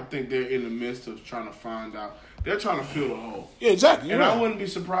 I think they're in the midst of trying to find out. They're trying to fill the hole. Yeah, exactly. And I wouldn't be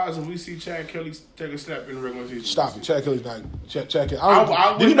surprised if we see Chad Kelly take a step in the regular season. Stop it. Chad Kelly's not. Chad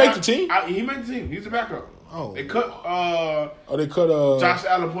Kelly. Did he make the team? He made the team. He's the backup. Oh, they cut. They cut. Josh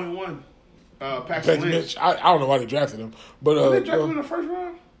Allen .1. Paxton Lynch. I don't know why they drafted him, but Did they draft him in the first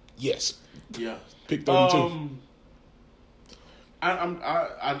round? Yes. Yeah. Pick 32.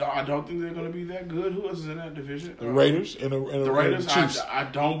 I don't think they're going to be that good. Who else is in that division? The Raiders and the Raiders. Chiefs. I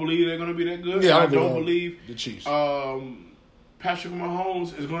don't believe they're going to be that good. Yeah, I don't believe the Chiefs. Patrick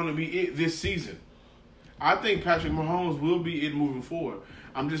Mahomes is going to be it this season. I think Patrick Mahomes will be it moving forward.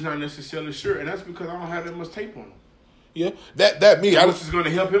 I'm just not necessarily sure, and that's because I don't have that much tape on him. Yeah, that me. Which is going to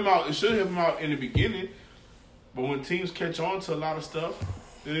help him out. It should help him out in the beginning, but when teams catch on to a lot of stuff,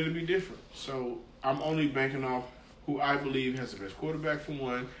 then it'll be different. So I'm only banking off who I believe has the best quarterback for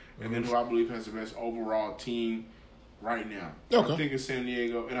one, and then who I believe has the best overall team right now. Okay. I think it's San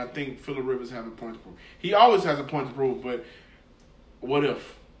Diego, and I think Phillip Rivers has a point to prove. He always has a point to prove, but what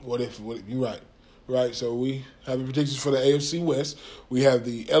if? What if? You're right. Right, so we have the predictions for the AFC West. We have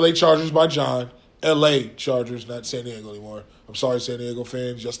the L.A. Chargers by John. L.A. Chargers, not San Diego anymore. I'm sorry, San Diego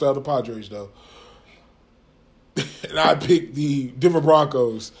fans. Y'all still have the Padres, though. And I picked the Denver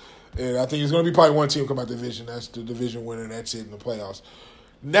Broncos. And I think it's going to be probably one team come out the division. That's the division winner, and that's it in the playoffs.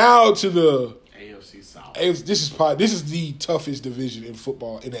 Now to the AFC South. This is the toughest division in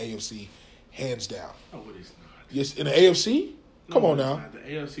football in the AFC, hands down. Oh, it is not. Yes, in the AFC? Come on now. The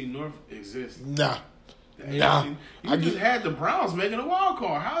AFC North exists. Nah. You just had the Browns making a wild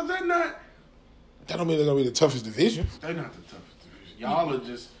card. How is that not? That don't mean they're going to be the toughest division. They're not the toughest division. Y'all are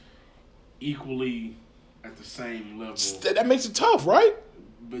just equally at the same level. That makes it tough, right?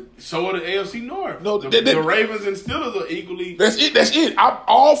 But so are the AFC North. No, the Ravens and Steelers are equally. That's it.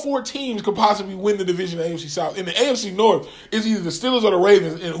 All four teams could possibly win the division of the AFC South. In the AFC North, it's either the Steelers or the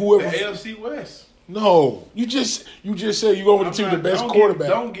Ravens and whoever. The AFC West. No, you just said you go with the team with the best quarterback.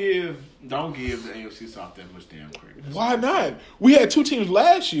 Don't give the AFC South that much damn credit. Why not? We had two teams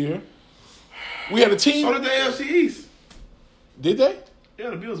last year. We had a team. So did the AFC East. Did they? Yeah,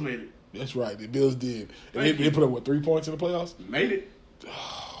 the Bills made it. That's right. The Bills did. And they put up 3 points in the playoffs? Made it.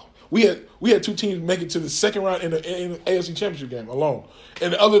 We had two teams make it to the second round in the AFC Championship game alone,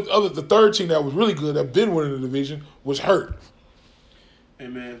 and the third team that was really good that been winning the division was hurt. Hey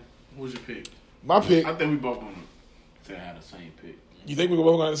man, what's your pick? My pick. I think we both gonna say I had the same pick. You think we're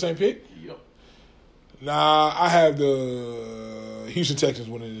both gonna have the same pick? Yep. Nah, I have the Houston Texans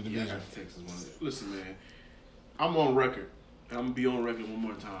winning the division. Yeah, I got the Texans winning. Listen, man, I'm on record, and I'm gonna be on record one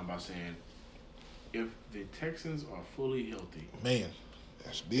more time by saying, if the Texans are fully healthy, man.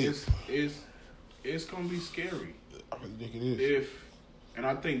 That's big. It's gonna be scary. I really think it is. And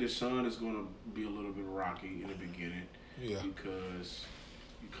I think Deshaun is gonna be a little bit rocky in the beginning. Yeah. Because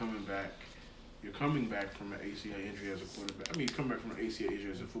you're coming back from an ACL injury as a quarterback. I mean, you're coming back from an ACL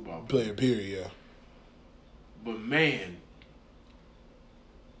injury as a football player. Period, yeah. But man,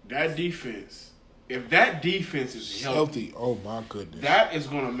 that defense. If that defense is healthy, oh my goodness, that is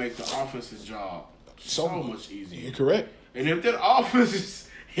gonna make the offense's job so much easier. You're correct. And if that offense is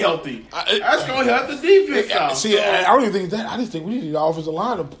healthy, that's going to help the defense out. See, I don't even think that. I just think we need the offensive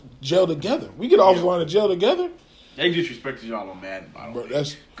line to gel together. We get the offensive line to gel together. They disrespected y'all on Madden, by the way.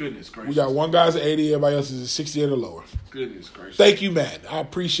 That's goodness gracious. We got one guy's at 80, everybody else is at 68 or lower. Goodness gracious. Thank you, Matt. I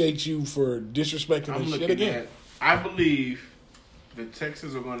appreciate you for disrespecting this shit again. I believe the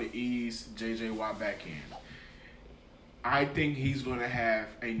Texans are going to ease J.J. Watt back in. I think he's going to have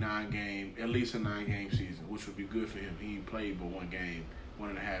at least a 9-game season, which would be good for him. He played but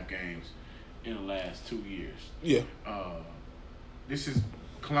 1.5 games in the last 2 years. Yeah. This is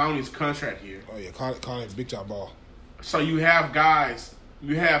Clowney's contract year. Oh, yeah. Clowney's big time ball. So you have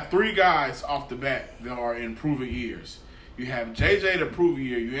 3 guys off the bat that are in proven years. You have JJ the proven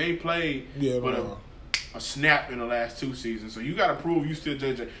year. You ain't played a snap in the last 2 seasons. So you got to prove you still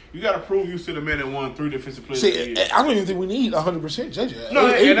JJ. You got to prove you still the man that won 3 defensive players. See, I don't even think we need 100% JJ. No,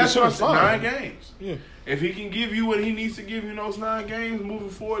 and that's what I said. 9 games. Yeah. If he can give you what he needs to give you in those 9 games moving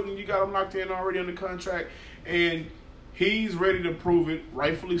forward, then you got him locked in already under contract. And he's ready to prove it,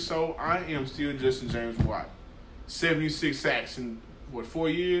 rightfully so. I am still Justin James Watt. 76 sacks in 4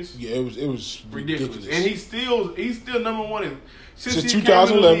 years? Yeah, it was ridiculous. And he's still number one in since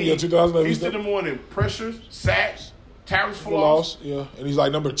 2011. Yeah, 2011. He's still number one in pressures, sacks, tackles for loss. Yeah, and he's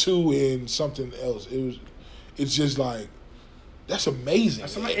like number 2 in something else. It's just like that's amazing.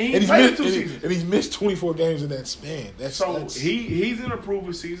 And he's missed 24 games in that span. He's in a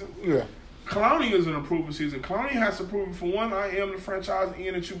proven season. Yeah. Clowney is in a proven season. Clowney has to prove, for one, I am the franchise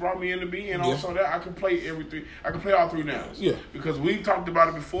in that you brought me in to be, and also that I can play everything. I can play all 3 downs. Yeah. Because we've talked about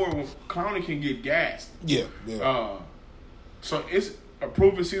it before when Clowney can get gassed. Yeah. So it's a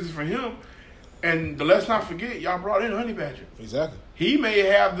proven season for him. And let's not forget, y'all brought in Honey Badger. Exactly. He may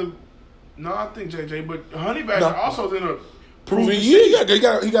have the No, I think JJ, but Honey Badger also in a proven. Yeah, he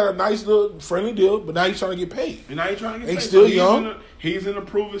got a nice little friendly deal, but now he's trying to get paid. And now he's trying to get paid. He's still young. He's in a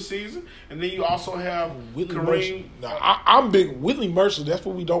proven season, and then you also have Kareem. Now, I'm big Whitney Mercer. That's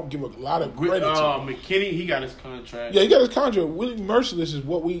what we don't give a lot of credit to. McKinney, he got his contract. Yeah, he got his contract. Whitney Merciless is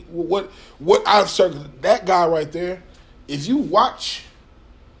what I've circled. That guy right there. If you watch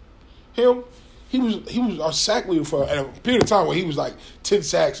him, he was our sack leader for a period of time where he was like 10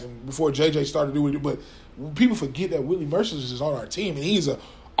 sacks, and before JJ started doing it. But people forget that Whitney Merciless is on our team, and he's a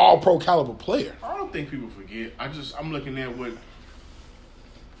all-pro caliber player. I don't think people forget. I'm looking at what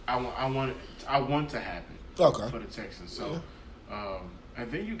I want to happen for the Texans. So,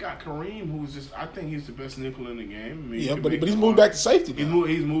 and then you got Kareem, who's I think he's the best nickel in the game. I mean, but he's moving back to safety now.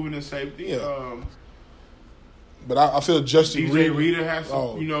 He's moving to safety. Yeah. But I feel Justin DJ Reader has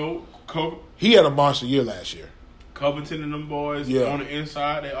cover. He had a monster year last year. Covington and them boys on the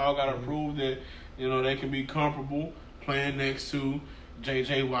inside, they all got to prove that they can be comparable playing next to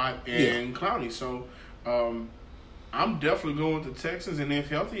J.J. Watt and Clowney. So I'm definitely going with the Texans, and if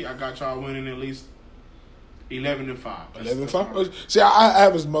healthy, I got y'all winning at least 11-5. 11-5. See, I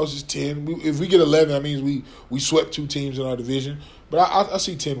have as much as 10. If we get 11, that means we swept 2 teams in our division. But I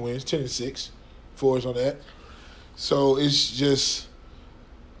see 10 wins, 10-6 for us on that. So it's just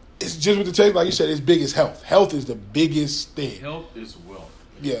with the Texans, like you said, it's big as health. Health is the biggest thing. Health is wealth.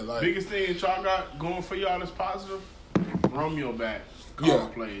 Yeah, like biggest thing that y'all got going for y'all that's positive. Romeo back.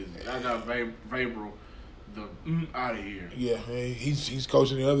 Plays. I got Vrabel out of here. Yeah, man, he's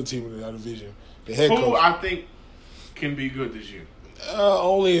coaching the other team in that division. The head coach. Who I think can be good this year.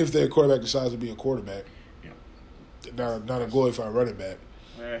 Only if their quarterback decides to be a quarterback. Yeah. Not a glorified running back.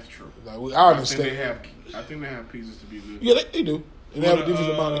 That's true. Like, I understand. I think they have pieces to be good. Yeah, they do. And they have a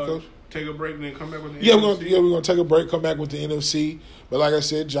defensive minded coach. Take a break and then come back with the NFC. We're gonna take a break, come back with the NFC. But like I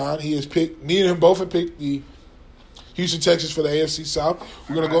said, John, he has picked. Me and him both have picked the Houston Texans for the AFC South.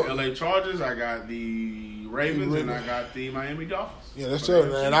 We're gonna go LA Chargers. I got the Ravens, and I got the Miami Dolphins. Yeah, that's right.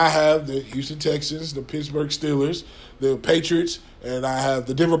 And I have the Houston Texans, the Pittsburgh Steelers, the Patriots, and I have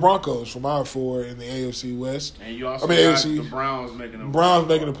the Denver Broncos for my 4 in the AFC West. And you also got AFC, the Browns making the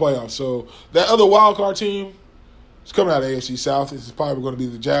playoffs. So that other wild card team is coming out of AFC South. It's probably going to be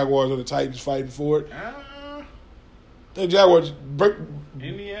the Jaguars or the Titans fighting for it. The Jaguars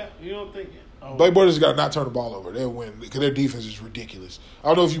Indiana, you don't think? Blake Bortles got to not turn the ball over. They'll win because their defense is ridiculous. I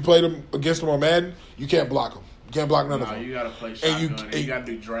don't know if you played them against them on Madden. You can't block them. You can't block none of them. You got to play shotgun. And you got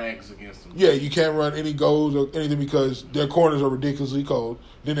to do drags against them. Yeah, you can't run any goals or anything because their corners are ridiculously cold.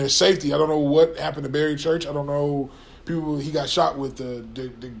 Then their safety. I don't know what happened to Barry Church. I don't know. He got shot with the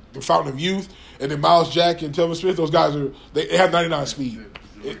Fountain of Youth, and then Miles Jack and Telvin Smith. Those guys they have 99 speed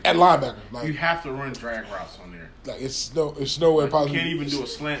at linebacker. Like, you have to run drag routes on there. Like it's no way possible. You can't even do a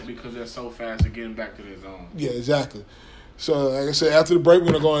slant because they're so fast at getting back to their zone. Yeah, exactly. So, like I said, after the break, we're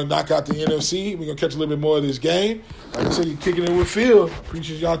going to go and knock out the NFC. We're going to catch a little bit more of this game. Like I said, you're kicking it with Phil.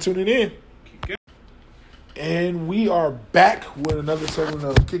 Appreciate y'all tuning in. And we are back with another segment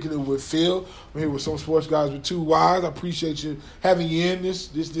of Kicking It With Phil. I'm here with some sports guys with 2 Ys. I appreciate you having you in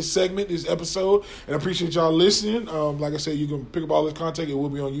this segment, this episode. And I appreciate y'all listening. Like I said, you can pick up all this content. It will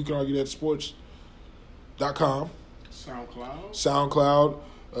be on YouCanArgueThatSports.com. SoundCloud.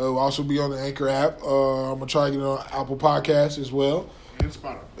 We'll also be on the Anchor app. I'm going to try to get it on Apple Podcasts as well. And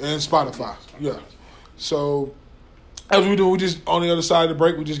Spotify. Yeah. So, as we do, we just, on the other side of the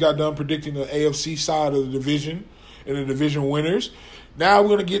break, we just got done predicting the AFC side of the division and the division winners. Now we're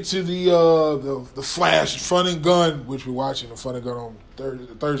going to get to the flash, fun and gun, which we're watching the fun and gun on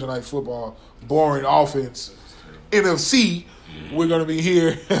Thursday Night Football. Boring offense. NFC. We're going to be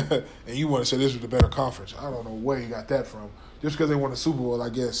here. And you want to say this was the better conference. I don't know where you got that from. Just because they won the Super Bowl, I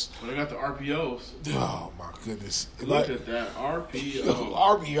guess. Well, they got the RPOs. Oh, my goodness. Look at that. RPO.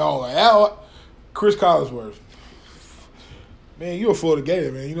 RPO. Chris Collinsworth. Man, you're a Florida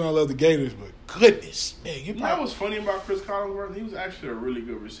Gator, man. You know I love the Gators, but goodness. Man, you know what was funny about Chris Collinsworth? He was actually a really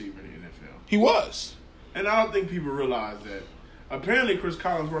good receiver in the NFL. He was. And I don't think people realize that. Apparently, Chris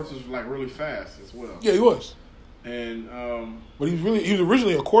Collinsworth was, like, really fast as well. Yeah, he was. And but he was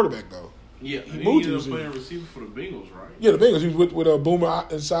originally a quarterback, though. Yeah, he ended up playing receiver for the Bengals, right? Yeah, the Bengals. He was with Boomer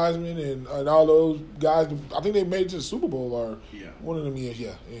and Seisman and all those guys. I think they made it to the Super Bowl or one of them years.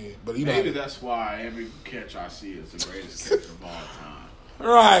 Yeah. But maybe that's why every catch I see is the greatest catch of all time.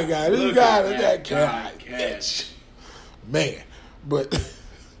 All right, guys. This guy with that catch. Man. But,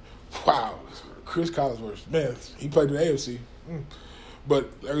 wow. Chris Collinsworth. Man, he played in the AFC.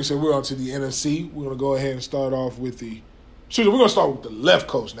 But, like I said, we're on to the NFC. We're going to go ahead and start off with the So we're gonna start with the left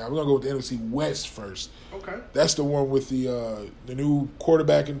coast now. We're gonna go with the NFC West first. Okay. That's the one with the new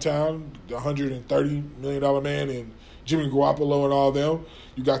quarterback in town, the $130 million man, and Jimmy Garoppolo and all them.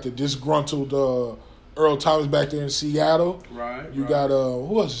 You got the disgruntled Earl Thomas back there in Seattle. Right. You got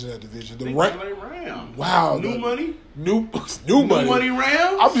who else is in that division? The Rams. Wow. New money. New New money. money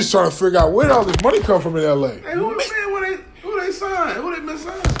Rams. I'm just trying to figure out where all this money come from in LA. Hey, who they signed? Who they been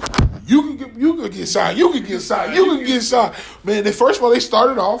signed? You can get signed. You can get signed. You can get signed. Man, first of all, they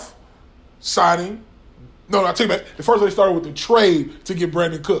started off signing. No, I take it back. The first they started with the trade to get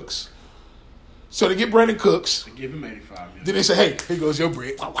Brandon Cooks. So they get Brandon Cooks. They give him $85 million. Then they say, "Hey, here goes your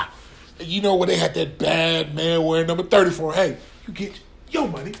bread." And you know when they had that bad man wearing number 30 for him. Hey, you get your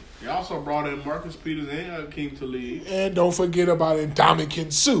money. They also brought in Marcus Peters and King Talib. And don't forget about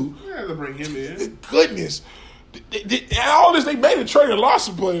Ndamukong Suh. You had to bring him in. Goodness. All this, they made a trade and lost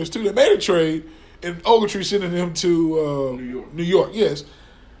some players, too. They made a trade, and Ogletree sending them to New York, yes.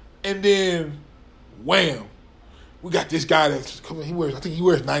 And then, wham, we got this guy that's coming. I think he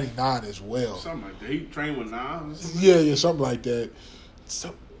wears 99 as well. Something like that. He trained with 9. Yeah, something like that.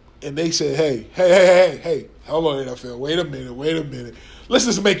 And they said, hey, hold on, NFL. Wait a minute. Let's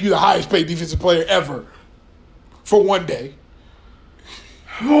just make you the highest paid defensive player ever for one day.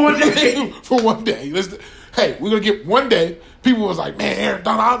 For one day. Hey, we're going to get one day. People was like, man, Aaron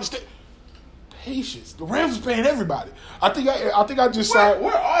Donald, I understand. Patience. The Rams is paying everybody. I think I just signed.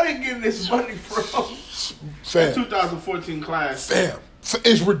 Where are they getting this money from? Fam. 2014 class. Fam.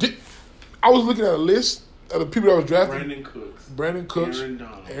 It's ridiculous. I was looking at a list of the people that was drafted. Brandon Cooks.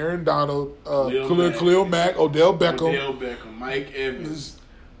 Aaron Donald. Khalil Mack. Odell Beckham. Mike Evans.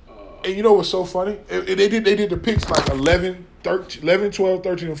 And you know what's so funny? They did the picks like 11, 12,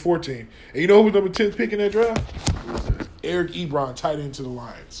 13, and 14. And you know who was number 10 pick in that draft? Eric Ebron, tight end to the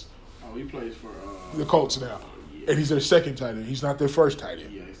Lions. Oh, he plays for the Colts now. Yeah. And he's their second tight end. He's not their first tight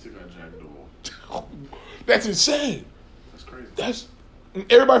end. Yeah, he still got Jack Doyle. That's insane. That's crazy.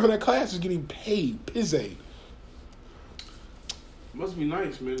 Everybody from that class is getting paid. Pizzade. Must be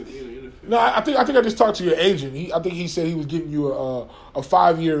nice, man, to be in the NFL. No, I think I just talked to your agent. I think he said he was giving you a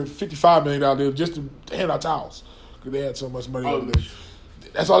 5-year, $55 million deal just to hand out towels because they had so much money over there.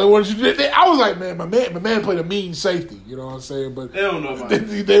 That's all they wanted you to do. I was like, man, my man played a mean safety. You know what I'm saying? But they don't know about that.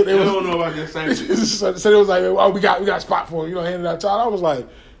 They don't know about that safety. So it was like, oh, we got a spot for him. Handing out towel. I was like,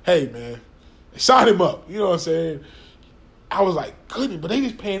 hey, man, sign him up. You know what I'm saying? I was like, goodness, but they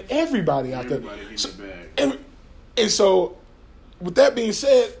just paying everybody out there. Everybody gets the bag. And so, with that being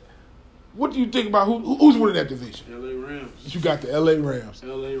said, what do you think about who's winning that division? LA Rams. You got the LA Rams.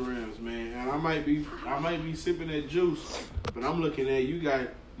 LA Rams, man. And I might be sipping that juice, but I'm looking at you got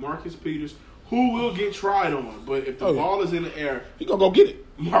Marcus Peters, who will get tried on. But if the ball is in the air, he gonna go get it.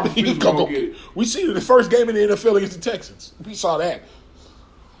 Marcus Peters gonna get it. We seen it in the first game in the NFL against the Texans. We saw that.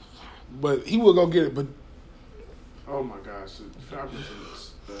 But he will go get it. But oh my gosh,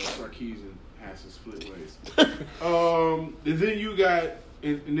 Fabulous Sarkisian has to split ways. And then you got.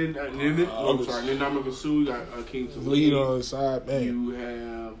 And then Ndamukong Suh, you got King Talib. Lead on the side, man. You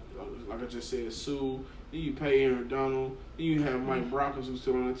have, like I just said, Suh. Then you pay Aaron Donald. Then you have Mike Brockers, who's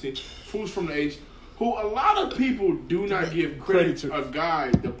still on the team. Fools from the H, who a lot of people do not give credit to. A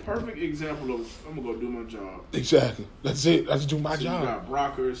guy, the perfect example of, I'm going to go do my job. Exactly. That's it. Let's do my job. You got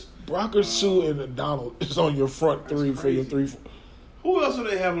Brockers, Suh, and Donald is on your front three for your 3. Who else do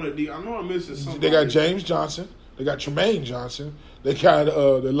they have on the D? I know I'm missing somebody. They got James Johnson. They got Tremaine Johnson. They got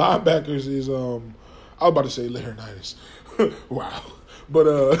the linebackers is I was about to say Laurinaitis. Wow. But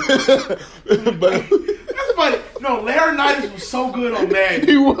that's funny. No, Laurinaitis was so good on Madden.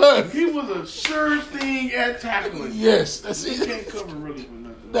 He was. He was a sure thing at tackling. Yes, that's it. He can't cover really for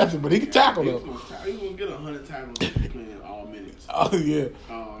nothing. Nothing, but he can tackle though. He was gonna get 100 tackles playing all minutes. Oh yeah.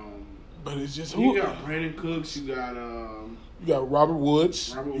 But it's just you got Brandon Cooks. You got Robert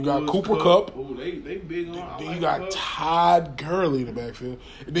Woods. You got Cooper Kupp. Oh, they big on. Then you got Todd Gurley in the backfield.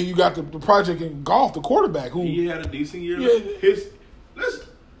 And then you got the project in golf, the quarterback who he had a decent year. Yeah. Let's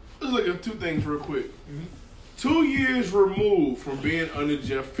look at two things real quick. 2 years removed from being under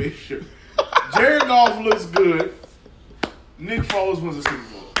Jeff Fisher, Jared Goff looks good. Nick Foles wins a Super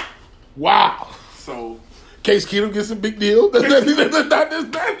Bowl. Wow. So Case Keenum gets a big deal. Like anybody that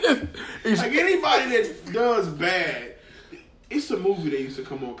does bad. It's a movie that used to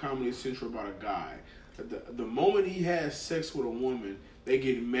come on Comedy Central about a guy. The moment he has sex with a woman, they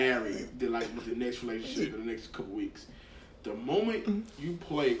get married. They're like with the next relationship in the next couple weeks. The moment you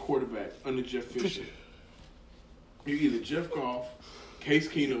play quarterback under Jeff Fisher, you're either Jeff Goff, Case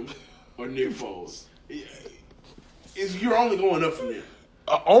Keenum, or Nick Foles. You're only going up from there.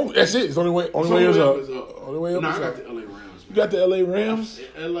 That's it. It's the only way is up. Only way up is up. I got the LA Rams. You got the LA Rams?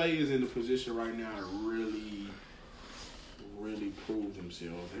 LA is in the position right now to really, really prove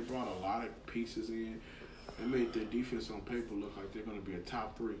themselves. They brought a lot of pieces in. They made their defense on paper look like they're going to be a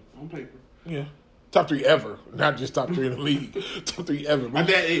top 3 on paper. Yeah. Top 3 ever. Not just top 3 in the league. Top 3 ever. But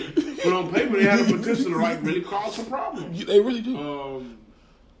on paper, they had the potential to really cause some problems. They really do.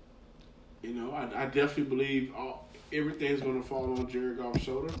 I definitely believe everything's going to fall on Jared Goff's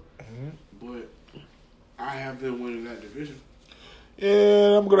shoulder. But I have them winning that division.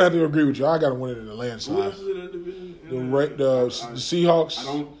 Yeah, I'm going to have to agree with you. I got to win it in the landslide. Who else is in that division? The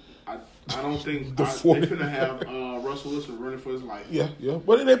Seahawks. I don't think they're going to have Russell Wilson running for his life. Yeah.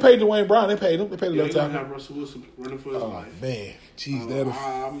 But they paid Dwayne Brown. They paid him. They paid the left tackle. They're going to have Russell Wilson running for his life. Oh, man. Jeez, that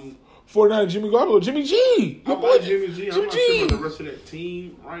 49 Jimmy Garoppolo. Jimmy G. I like Jimmy G. I'm not sure about the rest of that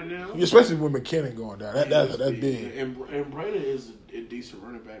team right now. Especially with McKinnon going down. That's big. And Brandon is a decent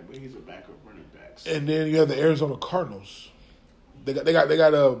running back, but he's a backup running back. So. And then you have the Arizona Cardinals. They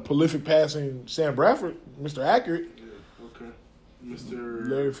got a prolific passing Sam Bradford, Mr. Accurate. Yeah, okay. Mr.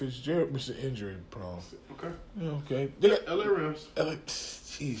 Larry Fitzgerald, Mr. Injury prone. Okay. Yeah, okay. They got LA Rams.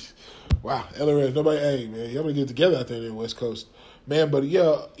 Jeez. Wow. LA Rams. Nobody, hey, man, y'all gonna get together out there in the West Coast. Man, but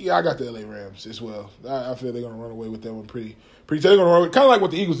yeah, I got the LA Rams as well. I feel they're going to run away with that one pretty. They're going to run away, kind of like what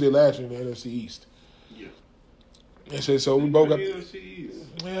the Eagles did last year in the NFC East. Yeah. And so we both got. NFC East.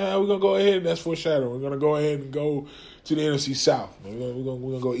 Yeah, we're going to go ahead, and that's foreshadowing. We're going to go ahead and go to the NFC South. We're going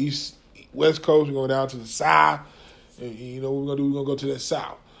to go East, West Coast. We're going down to the South. And, we're going to go to that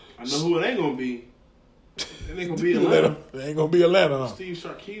South. I know who it ain't going to be. It ain't going to be Atlanta. It ain't going to be Atlanta, huh? Steve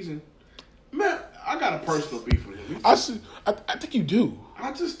Sarkisian. Man, I got a personal beef with him. I think you do.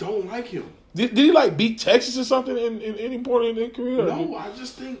 I just don't like him. Did he beat Texas or something in any point in their career? No, I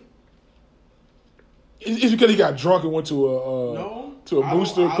just think it's because he got drunk and went to a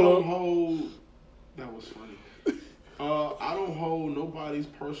booster club. That was funny. I don't hold nobody's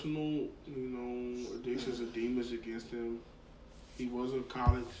personal, addictions or demons against him. He was in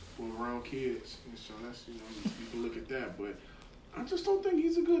college around kids, and so that's you can look at that, but I just don't think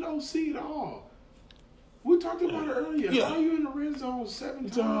he's a good OC at all. We talked about it earlier. Yeah. How are you in the red zone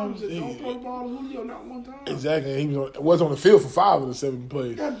 7 times and don't throw the ball to Julio not one time? Exactly. He was on the field for 5 of the 7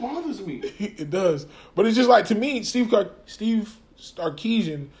 plays. That bothers me. It does. But it's just like, to me, Steve Sarkisian,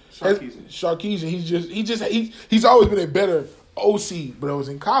 he's always been a better OC, but it was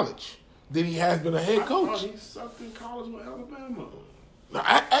in college than he has been a head coach. I thought he sucked in college with Alabama.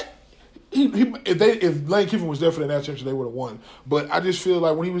 If Lane Kiffin was there for the national championship, they would have won. But I just feel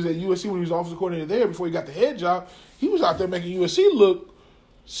like when he was at USC, when he was offensive coordinator there, before he got the head job, he was out there making USC look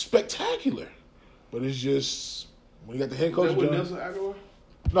spectacular. But it's just when he got the head coach job. Nelson Aguilar?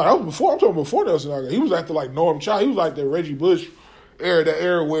 No, that was before. I'm talking before Nelson Aguilar. He was after like Norm Chow. He was like the Reggie Bush era, the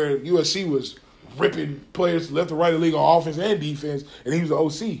era where USC was ripping players left and right of the league on offense and defense, and he was the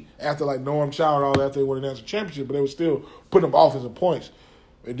OC after like Norm Chow and all that. They won the national championship, but they were still putting up offensive points.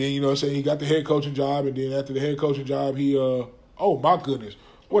 And then, he got the head coaching job, and then after the head coaching job, he, oh, my goodness.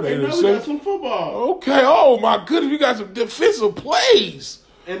 What now we got some football. Okay, oh, my goodness, we got some defensive plays.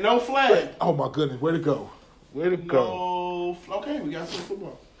 And no flag. Oh, my goodness, where'd it go? Okay, we got some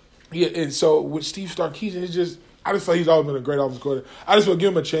football. Yeah, and so with Steve Sarkisian, I just feel he's always been a great offensive coordinator. I just want to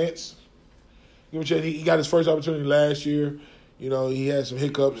give him a chance. He got his first opportunity last year. He had some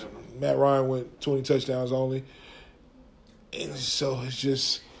hiccups. Yeah. Matt Ryan went 20 touchdowns only. And so it's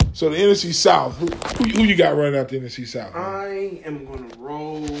just the NFC South. Who you got running out the NFC South? Man? I am gonna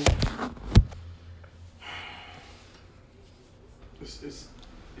roll. It's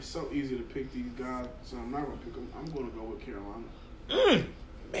so easy to pick these guys, so I'm not gonna pick them. I'm gonna go with Carolina.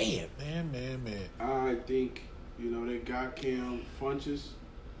 Man. I think they got Cam Funchess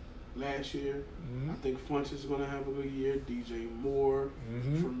last year. Mm-hmm. I think Funchess is going to have a good year. DJ Moore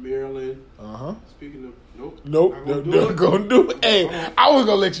from Maryland. Speaking of, nope, not gonna do it. Hey, I was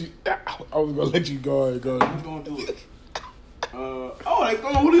gonna let you go ahead. I'm gonna do it. They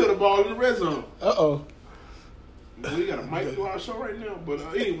throwing Julio the ball in the red zone. We got a mic to our show right now, but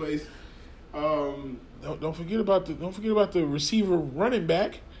anyways, don't forget about the receiver running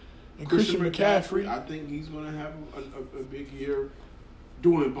back and Christian McCaffrey. I think he's going to have a big year.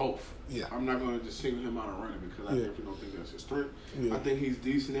 Doing both. Yeah. I'm not going to just single him out on running because I definitely don't think that's his strength. Yeah. I think he's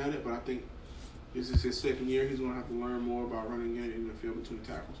decent at it, but I think this is his second year. He's going to have to learn more about running in the field between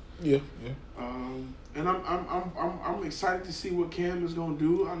tackles. Yeah. And I'm excited to see what Cam is going to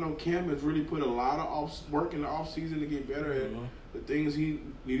do. I know Cam has really put a lot of work in the offseason to get better at the things he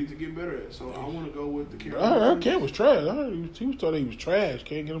needed to get better at. So I want to go with the Carolina. I heard Cam was trash. I heard he was thought he was trash.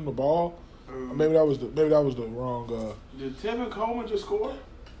 Can't get him the ball. Maybe that was the wrong. Did Tevin Coleman just score?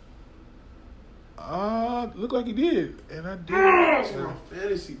 Looked like he did, and I didn't.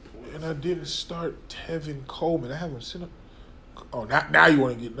 Fantasy points. And I didn't start Tevin Coleman. I haven't seen him. Oh, now you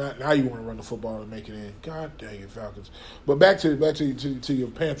want to now you want to run the football and make it in. God dang it, Falcons! But back to your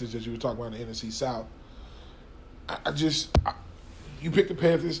Panthers that you were talking about in the NFC South. You picked the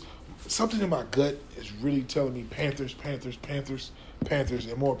Panthers. Something in my gut is really telling me Panthers,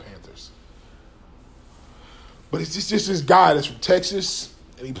 and more Panthers. But it's just this guy that's from Texas,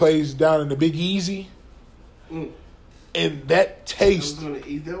 and he plays down in the Big Easy. And that taste.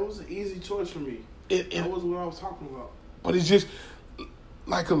 That was an easy choice for me. That was what I was talking about. But it's just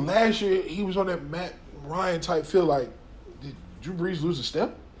like last year, he was on that Matt Ryan type feel. Like, did Drew Brees lose a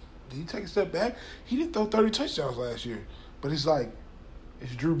step? Did he take a step back? He didn't throw 30 touchdowns last year. But it's like,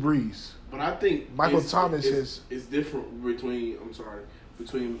 it's Drew Brees. But I think Michael Thomas is different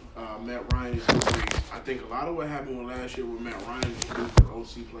between Matt Ryan and Drew Brees. I think a lot of what happened last year with Matt Ryan is the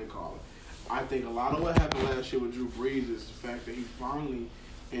OC play calling. I think a lot of what happened last year with Drew Brees is the fact that he finally,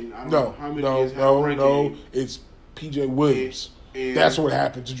 and I don't know how many years No, it's PJ Williams. And that's what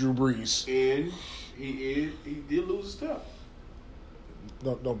happened to Drew Brees. And he did lose a step.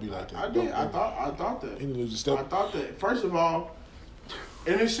 Don't be like that. I did. I thought that. He didn't lose a step. I thought that. First of all,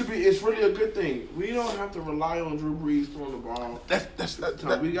 and it's really a good thing. We don't have to rely on Drew Brees throwing the ball.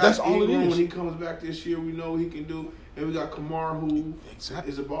 That's all it is. When he comes back this year, we know what he can do. And we got Kamara, who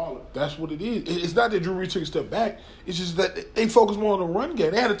is a baller. That's what it is. It's not that Drew Brees took a step back. It's just that they focused more on the run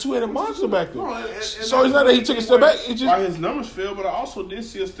game. They had a two-headed monster back there. So it's not that he took a step back. It's just why his numbers fell, but I also did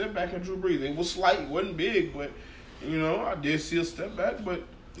see a step back in Drew Brees. It was slight, it wasn't big, but I did see a step back. But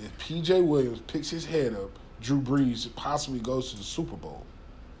if PJ Williams picks his head up, Drew Brees possibly goes to the Super Bowl.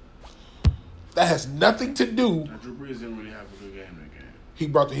 That has nothing to do. Now, Drew Brees didn't really have a good game in that game.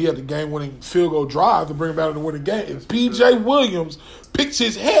 He had the game-winning field goal drive to bring him out to win the game. If PJ Williams picks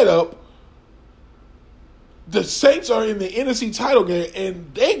his head up, the Saints are in the NFC title game,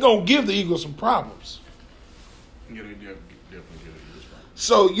 and they gonna give the Eagles some problems. Yeah, they definitely give the Eagles problems.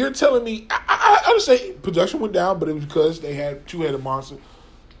 So you're telling me I would say production went down, but it was because they had two-headed monster.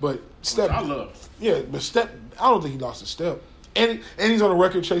 But Step, I love. Yeah, but Step, I don't think he lost a step. And he's on a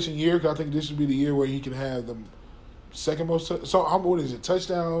record-chasing year because I think this would be the year where he can have the second most. So what is it?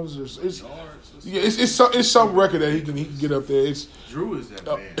 Touchdowns? It's some record that he can get up there. Drew is that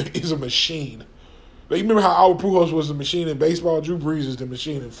man. He's a machine. But you remember how Albert Pujols was a machine in baseball? Drew Brees is the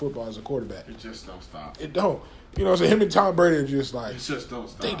machine in football as a quarterback. It just don't stop. It don't. So him and Tom Brady are just like it just don't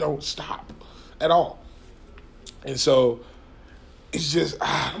stop. They don't stop at all. And so. It's just.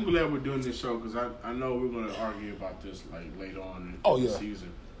 I'm glad we're doing this show because I know we're going to argue about this like later on in the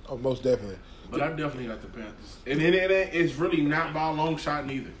season. Oh, most definitely. But I definitely got the Panthers, and it's really not by a long shot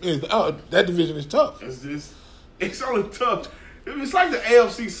neither. That division is tough. It's only tough. It's like the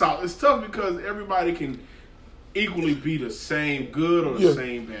AFC South. It's tough because everybody can equally be the same good or the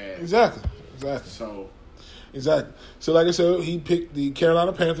same bad. Exactly. So, like I said, he picked the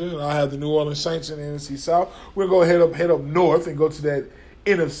Carolina Panthers, and I have the New Orleans Saints in the NFC South. We're going to head up north and go to that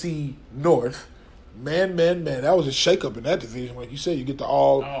NFC North. Man. That was a shakeup in that division. Like you said, you get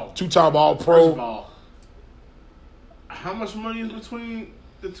the two-time All-Pro. First of all, how much money is between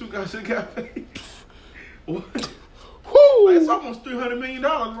the two guys that got paid? It's almost $300 million,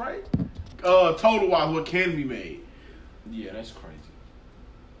 right? Total-wise, what can be made. Yeah, that's crazy.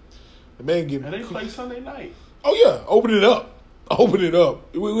 The man getting. And they play Sunday night. Oh yeah, open it up.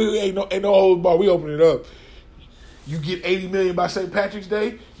 We ain't no hold bar. We open it up. You get $80 million by St. Patrick's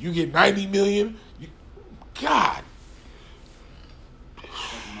Day. You get $90 million. God,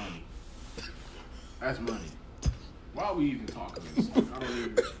 that's money. Why are we even talking this? I don't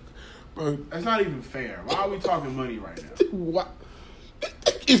even. Bro, that's not even fair. Why are we talking money right now? What?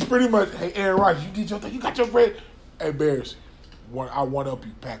 It's pretty much. Hey, Aaron Rodgers, you did your thing. You got your bread. Hey, Bears, I one up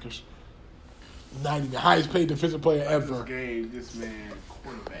you, Packers. 90, the highest paid defensive player ever. This man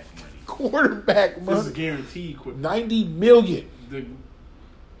quarterback money. This is guaranteed. $90 million.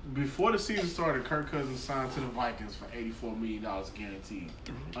 Before the season started, Kirk Cousins signed to the Vikings for $84 million guaranteed.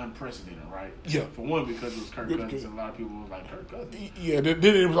 Unprecedented, right? Yeah. For one, because it was Kirk Cousins, and a lot of people were like, Kirk Cousins. Yeah, then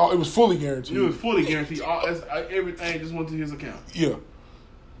it was fully guaranteed. It was fully guaranteed. Everything just went to his account. Yeah.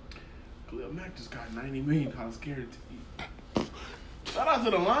 Khalil Mack just got $90 million guaranteed. Shout out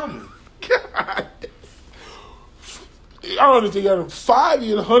to the lineman. God. I don't understand. 5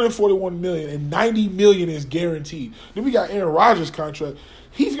 years, $141 million, and $90 million is guaranteed. Then we got Aaron Rodgers' contract.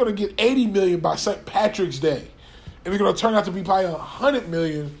 He's going to get $80 million by St. Patrick's Day, and it's going to turn out to be probably $100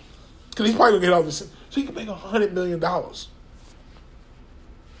 million because he's probably going to get all this. So he can make $100 million. It must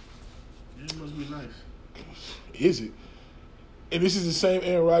be nice. Is it? And this is the same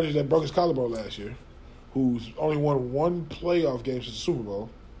Aaron Rodgers that broke his collarbone last year, who's only won one playoff game since the Super Bowl.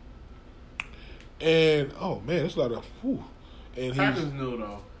 And, oh, man, it's a lot of, whew. And Packers know,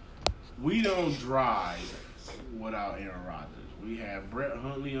 though, we don't drive without Aaron Rodgers. We have Brett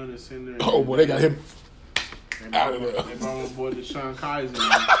Hundley on the center. Oh, boy, they got him out of there. They brought my boy Deshaun Kaiser.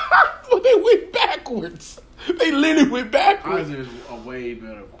 But they went backwards. They literally went backwards. Kaiser is a way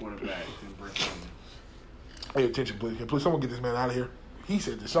better quarterback than Brett Hundley. Pay attention, please. Please, someone get this man out of here. He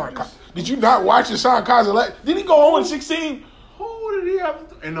said Deshaun Kaiser. Did you not watch Deshaun Kaiser? Did he go 0-16? Who did he have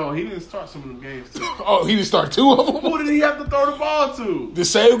to and no, he didn't start some of them games, too. Oh, he didn't start two of them? Who did he have to throw the ball to? The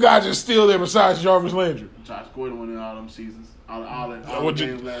same guy just still there besides Jarvis Landry. Josh Gordon went in all them seasons. All the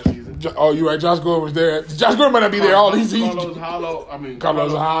games last season. Oh, you're right. Josh Gordon was there. Josh Gordon might not be there all these seasons.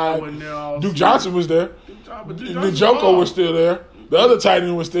 Carlos Hyde wasn't there all Duke season. Johnson was there. Duke Njoku was still there. The other tight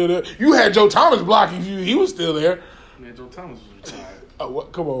end was still there. You had Joe Thomas blocking you. He was still there. Man, Joe Thomas was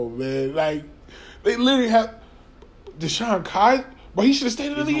retired. Come on, man. Like, they literally have Deshaun Kaiser. But he should have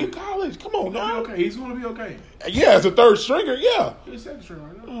stayed in the league in college. Come on, now. Okay. He's going to be okay. Yeah, as a third stringer, yeah. He's second stringer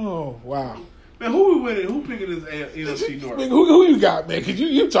right now. Oh, wow. Man, who we winning? Who picking this NFC North? Who you got, man? Because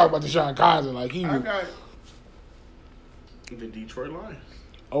you talk about Deshaun Kaiser like he. I got the Detroit Lions.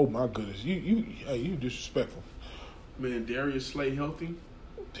 Oh my goodness, you disrespectful. Man, Darius Slay healthy.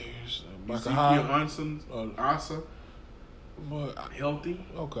 There's Michael Asa healthy.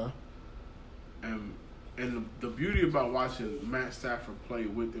 Okay. And the beauty about watching Matt Stafford play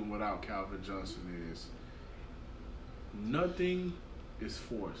with and without Calvin Johnson is nothing is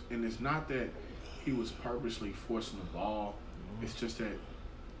forced. And it's not that he was purposely forcing the ball. It's just that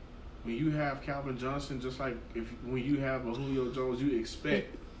when you have Calvin Johnson, just like when you have a Julio Jones, you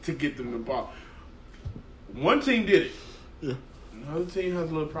expect to get them the ball. One team did it. Yeah. Another team has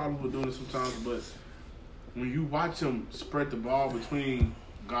a little problem with doing it sometimes, but when you watch them spread the ball between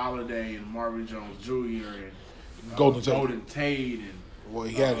Golladay and Marvin Jones Jr. and Golden Tate and well,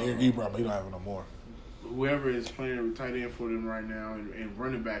 he had Eric Ebron, but he don't have it no more. Whoever is playing tight end for them right now and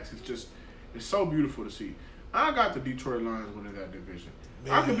running backs, it's so beautiful to see. I got the Detroit Lions winning that division.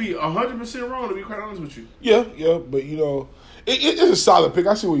 Man. I could be 100% wrong, to be quite honest with you. Yeah, but it's a solid pick.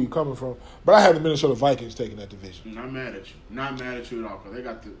 I see where you're coming from, but I have the Minnesota Vikings taking that division. Not mad at you. Not mad at you at all, because they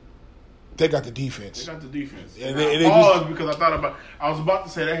got the defense. They got the defense. And they paused because I was about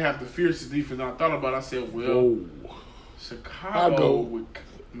to say they have the fiercest defense. And I thought about it. I said, well, Chicago with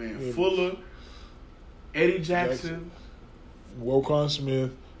Fuller, Eddie Jackson, Roquan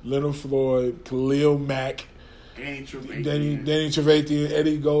Smith, Leonard Floyd, Khalil Mack, Danny Trevathan,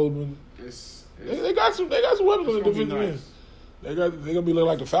 Eddie Goldman. They got some weapons on the defensive end. They're gonna be looking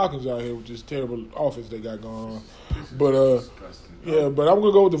like the Falcons out here with this terrible offense they got going on. But but I'm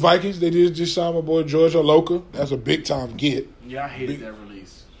gonna go with the Vikings. They did just sign my boy George Oloka. That's a big time get. Yeah, I hated that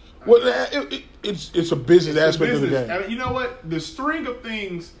release. Well, it's a business aspect of the game. And you know what? The string of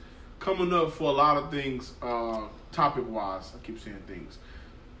things coming up for a lot of things, topic wise. I keep saying things.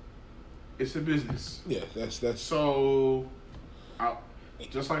 It's a business. Yeah, that's so.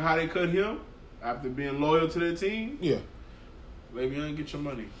 Just like how they cut him after being loyal to their team. Yeah. Le'Veon, get your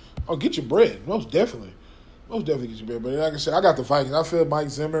money. Oh, get your bread. Most definitely get your bread. But like I said, I got the Vikings. I feel Mike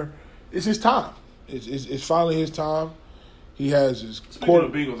Zimmer. It's his time. It's finally his time. He has his Speaking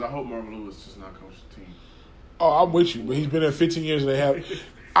of Bengals, I hope Marvin Lewis does not coach the team. Oh, I'm with you, but he's been there 15 years and they have.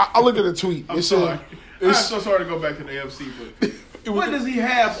 I look at the tweet. I'm sorry. I'm so sorry to go back to the AFC, but what does he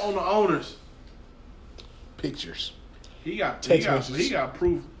have on the owners? Pictures. He got messages. He got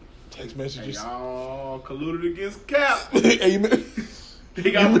proof. Text messages. Hey, y'all colluded against Cap. Hey,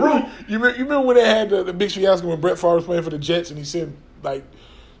 he got proof. You remember when they had the big fiasco when Brett Favre was playing for the Jets and he sent like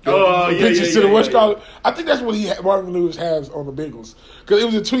pictures to the West College? I think that's what Marvin Lewis has on the Bengals because it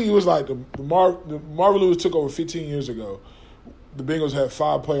was a tweet. It was like the Marvin Lewis took over 15 years ago. The Bengals had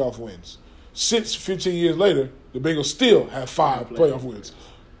 5 playoff wins. Since 15 years later, the Bengals still have 5 playoff wins.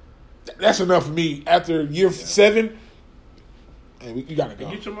 That's enough for me. After year 7. Hey, you gotta go.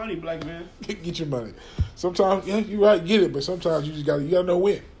 Get your money, black man. Get your money. Sometimes, yeah, you're right, get it, but sometimes you gotta know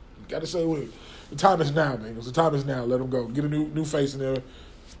when. You gotta say when. The time is now, Bengals. The time is now. Let them go. Get a new face in there.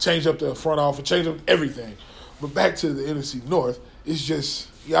 Change up the front office. Change up everything. But back to the NFC North, it's just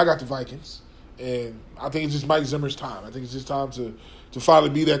I got the Vikings, and I think it's just Mike Zimmer's time. I think it's just time to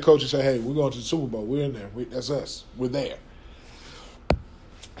finally be that coach and say, hey, we're going to the Super Bowl. We're in there. That's us. We're there.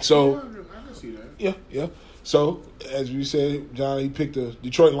 So I can see that. Yeah. So, as we said, John, he picked the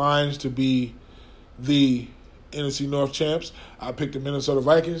Detroit Lions to be the NFC North champs. I picked the Minnesota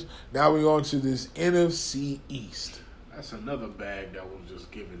Vikings. Now we're on to this NFC East. That's another bag that was just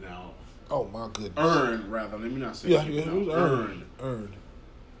given out. Oh my goodness. Earned, rather. Let me not say. Yeah, it was earned.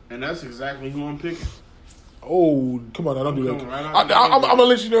 And that's exactly who I'm picking. Oh, come on now, don't do that. I'm gonna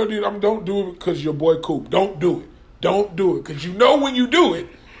let you know, dude. Don't do it because your boy Coop. Don't do it. Don't do it because you know when you do it,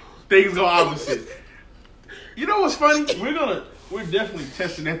 things go opposite. You know what's funny? We're definitely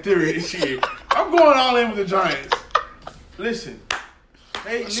testing that theory this year. I'm going all in with the Giants. Listen.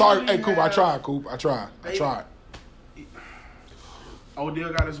 Sorry, hey Coop. I tried.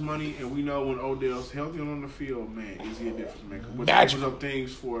 Odell got his money, and we know when Odell's healthy and on the field, man, is he a difference maker? Which opens up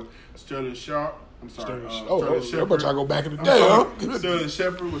things for Sterling Sharp. I'm sorry. Sterling Shepard. Everybody try to go back in the day, huh? Sterling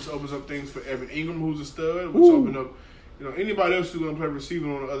Shepard, which opens up things for Evan Ingram, who's a stud, which open up, anybody else who's going to play receiver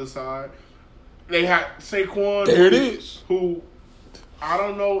on the other side. They had Saquon. There it is. Who I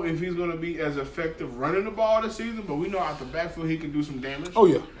don't know if he's going to be as effective running the ball this season, but we know out the backfield he can do some damage. Oh,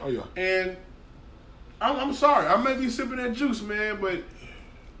 yeah. And I'm sorry. I may be sipping that juice, man, but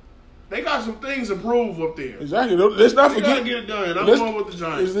they got some things to prove up there. Exactly. Let's not forget. Gotta get it done. I'm going with the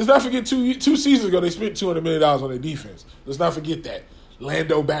Giants. Let's not forget two seasons ago they spent $200 million on their defense. Let's not forget that.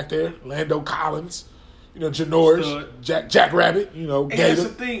 Lando back there, Lando Collins, Janoris, Jack Rabbit, And Gator. that's the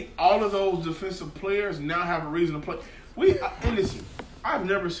thing. All of those defensive players now have a reason to play. And listen, I've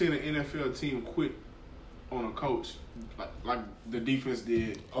never seen an NFL team quit on a coach like the defense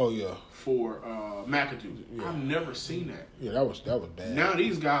did. Oh yeah. For McAdoo. Yeah. I've never seen that. Yeah, that was bad. Now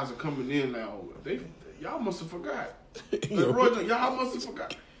these guys are coming in now. Y'all must have forgot. Y'all must have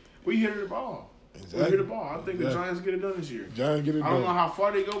forgot. We hit the ball. Exactly. We hit the ball. I think the Giants get it done this year. Giants get it done. I don't know how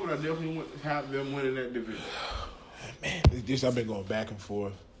far they go, but I definitely want to have them winning that division. Man, I've been going back and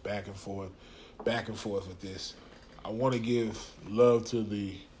forth with this. I want to give love to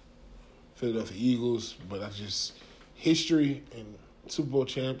the Philadelphia Eagles, but history and Super Bowl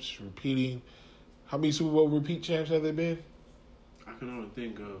champs repeating. How many Super Bowl repeat champs have they been? I can only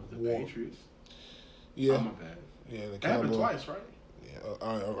think of the Patriots. Yeah. Oh, my bad. Yeah, the Cowboys. Happened twice, right? Yeah.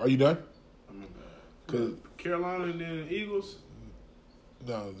 Are you done? Oh, my bad. Carolina and then the Eagles?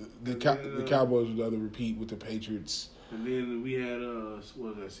 No, the Cowboys were the other repeat with the Patriots. And then we had,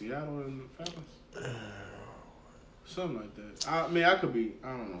 Seattle and the Falcons? Something like that. I could be.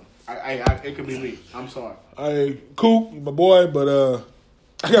 I don't know. It could be me. I'm sorry. Cool, my boy, but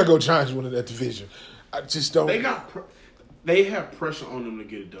I gotta go Giants winning that division. I just don't. They have pressure on them to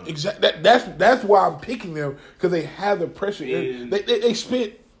get it done. Exactly. That's why I'm picking them because they have the pressure. They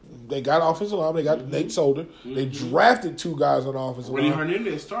spent. They got offensive line. They got Nate Solder. Mm-hmm. They drafted 2 guys on the offensive line. Willie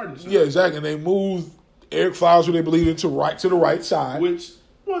Hernandez starting. Yeah, exactly. And they moved Eric Flowers, who they believe in, to the right side. Which.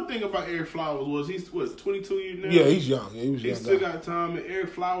 One thing about Eric Flowers was he's 22 years now. Yeah, he's young. Yeah, he still got time. And Eric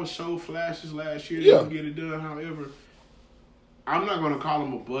Flowers showed flashes last year. He didn't get it done. However, I'm not going to call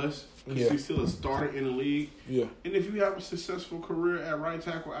him a bust because he's still a starter in the league. Yeah. And if you have a successful career at right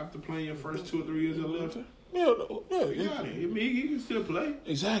tackle after playing your first 2 or 3 years at left, he can still play.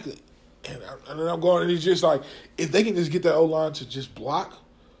 Exactly. And I'm going, and it's just like if they can just get that O line to just block.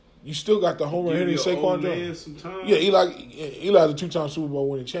 You still got the Homer Henry, Saquon Jones. Yeah, Eli's a 2-time Super Bowl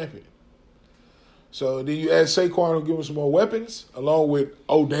winning champion. So then you add Saquon who give him some more weapons, along with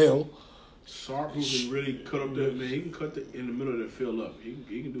Odell. Sharp who can really cut up that man. He can cut in the middle of that field up.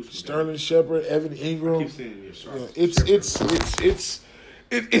 He can do some. Sterling Shepard, Evan Ingram. I keep saying this. Sharp. Yeah,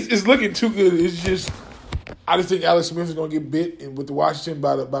 it's looking too good. It's just I just think Alex Smith is going to get bit with the Washington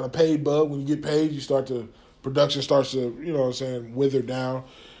by the paid bug. When you get paid, production starts to wither down.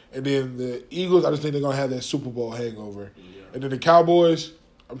 And then the Eagles, I just think they're going to have that Super Bowl hangover. Yeah. And then the Cowboys,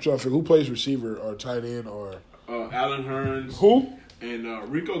 I'm trying to figure who plays receiver or tight end or... Allen Hurns. Who?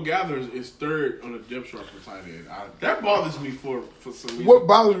 And Rico Gathers is third on the depth chart for tight end. That bothers me for some reason. What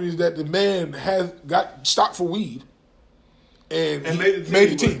bothers me is that the man has got stopped for weed and made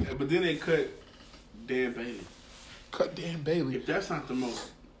the team. But then they cut Dan Bailey. Cut Dan Bailey. If that's not the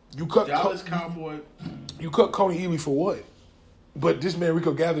most... You cut Dallas Cowboy. You cut Coney Ely for what? But this man,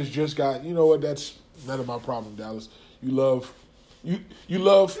 Rico Gathers, just got, you know what, that's none of my problem, Dallas. You love.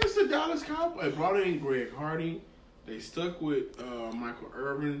 It's the Dallas Cowboys. They brought in Greg Hardy. They stuck with Michael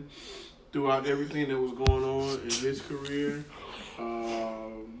Irvin throughout everything that was going on in his career.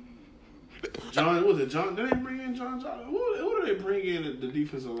 John? Did they bring in John Johnson? Who did they bring in the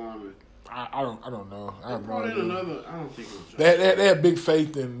defensive lineman? I don't know. They brought in another. I don't think it was John. They had big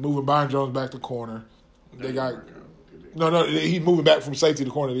faith in moving Byron Jones back to corner. They got. No, he's moving back from safety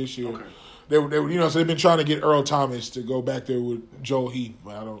to corner this year. Okay. They so they've been trying to get Earl Thomas to go back there with Joel Heath,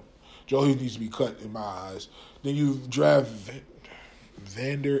 but Joel Heath needs to be cut in my eyes. Then you draft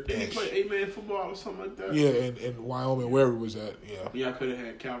Vander Esch. Did he play 8-man football or something like that? Yeah, in Wyoming, wherever it was at. Yeah. Yeah, I could have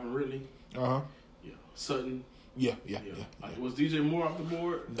had Calvin Ridley. Yeah, Sutton. Yeah. Was DJ Moore off the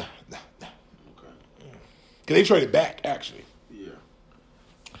board? Nah. Because they traded back, actually. Yeah.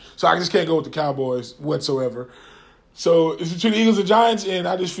 So I just can't go with the Cowboys whatsoever. So it's between the Eagles and Giants, and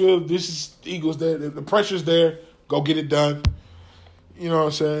I just feel this is the Eagles. The pressure's there. Go get it done. You know what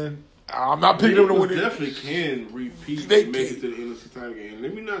I'm saying? I'm not picking them to win it. Definitely can repeat and make it to the NFC title game.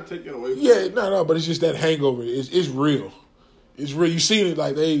 Let me not take that away from them. No, but it's just that hangover. It's real. It's real. You've seen it.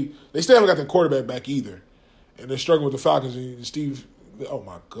 Like they still haven't got their quarterback back either, and they're struggling with the Falcons and Steve. Oh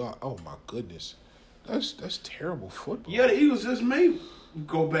my God! Oh my goodness! That's terrible football. Yeah, the Eagles just may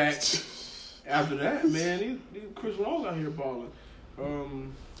go back after that. Man, Chris Long out here balling.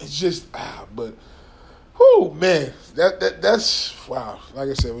 It's just but. Whoo, man, that's wow. Like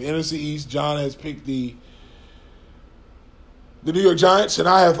I said, with NFC East, John has picked the New York Giants, and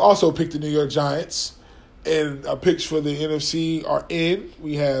I have also picked the New York Giants. And our picks for the NFC are in.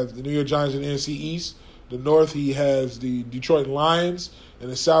 We have the New York Giants in the NFC East. The North, he has the Detroit Lions. In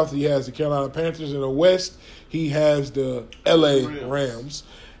the South, he has the Carolina Panthers. In the West, he has the L.A. Rams.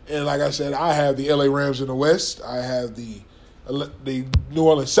 And like I said, I have the L.A. Rams in the West. I have the New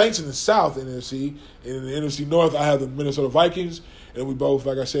Orleans Saints in the South NFC. And in the NFC North, I have the Minnesota Vikings. And we both,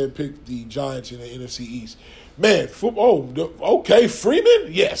 like I said, picked the Giants in the NFC East. Man, football. Okay, Freeman?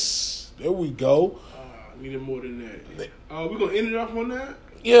 Yes. There we go. Needed more than that. We're going to end it off on that?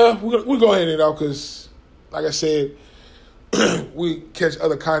 Yeah, we're going to end it off because, like I said, we catch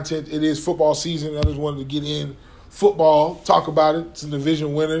other content. It is football season. I just wanted to get in football, talk about it, some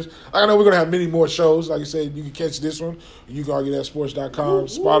division winners. I know we're going to have many more shows. Like I said, you can catch this one. You can argue that sports.com,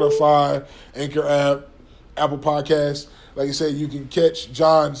 Spotify, Anchor app, Apple Podcasts. Like I said, you can catch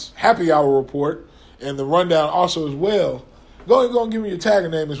John's Happy Hour report and the rundown also as well. Go and give me your tag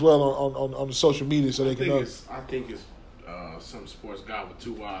name as well on the social media so they can know. I think it's some sports guy with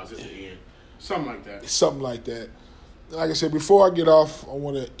 2 Y's at the end. Something like that. Something like that. Like I said, before I get off, I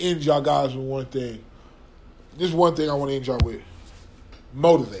want to end y'all guys with one thing. Just one thing I want to end y'all with.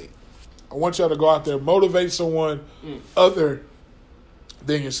 Motivate. I want y'all to go out there, motivate someone other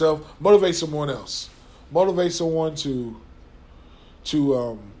than yourself. Motivate someone else. Motivate someone to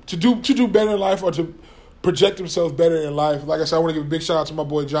do better in life or to project himself better in life. Like I said, I want to give a big shout out to my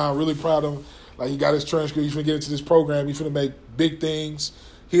boy John. Really proud of him. Like, he got his transcript. He's going to get into this program. He's going to make big things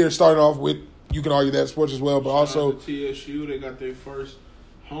here, starting off with, you can argue that sports as well, but also TSU, they got their first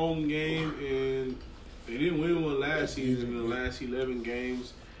home game, and they didn't win one last season in the last 11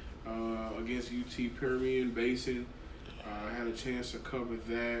 games against UT Permian Basin. Had a chance to cover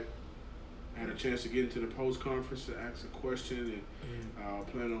that. Had a chance to get into the post-conference to ask a question and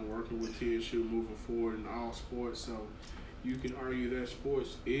plan on working with TSU moving forward in all sports. So you can argue that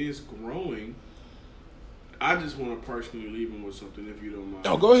sports is growing. I just want to personally leave him with something, if you don't mind.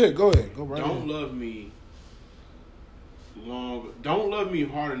 No, go ahead. Go right Don't love me long. Don't love me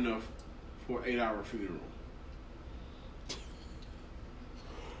hard enough for an 8-hour funeral.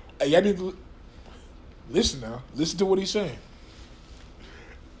 Hey, I need to listen now. Listen to what he's saying.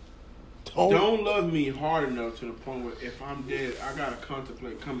 Don't love me hard enough to the point where if I'm dead, I gotta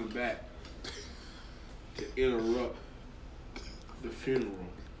contemplate coming back to interrupt the funeral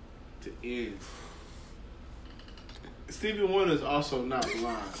to end. Stevie Wonder is also not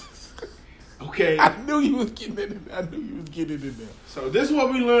blind. Okay? I knew you was getting in there. So this is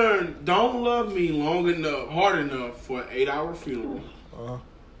what we learned. Don't love me hard enough for an 8-hour funeral.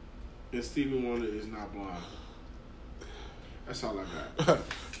 And Stevie Wonder is not blind. That's all I got.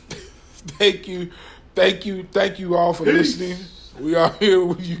 Thank you all for listening. We are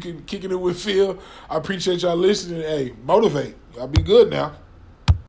here. You can kicking it with Phil. I appreciate y'all listening. Hey, motivate. Y'all be good now.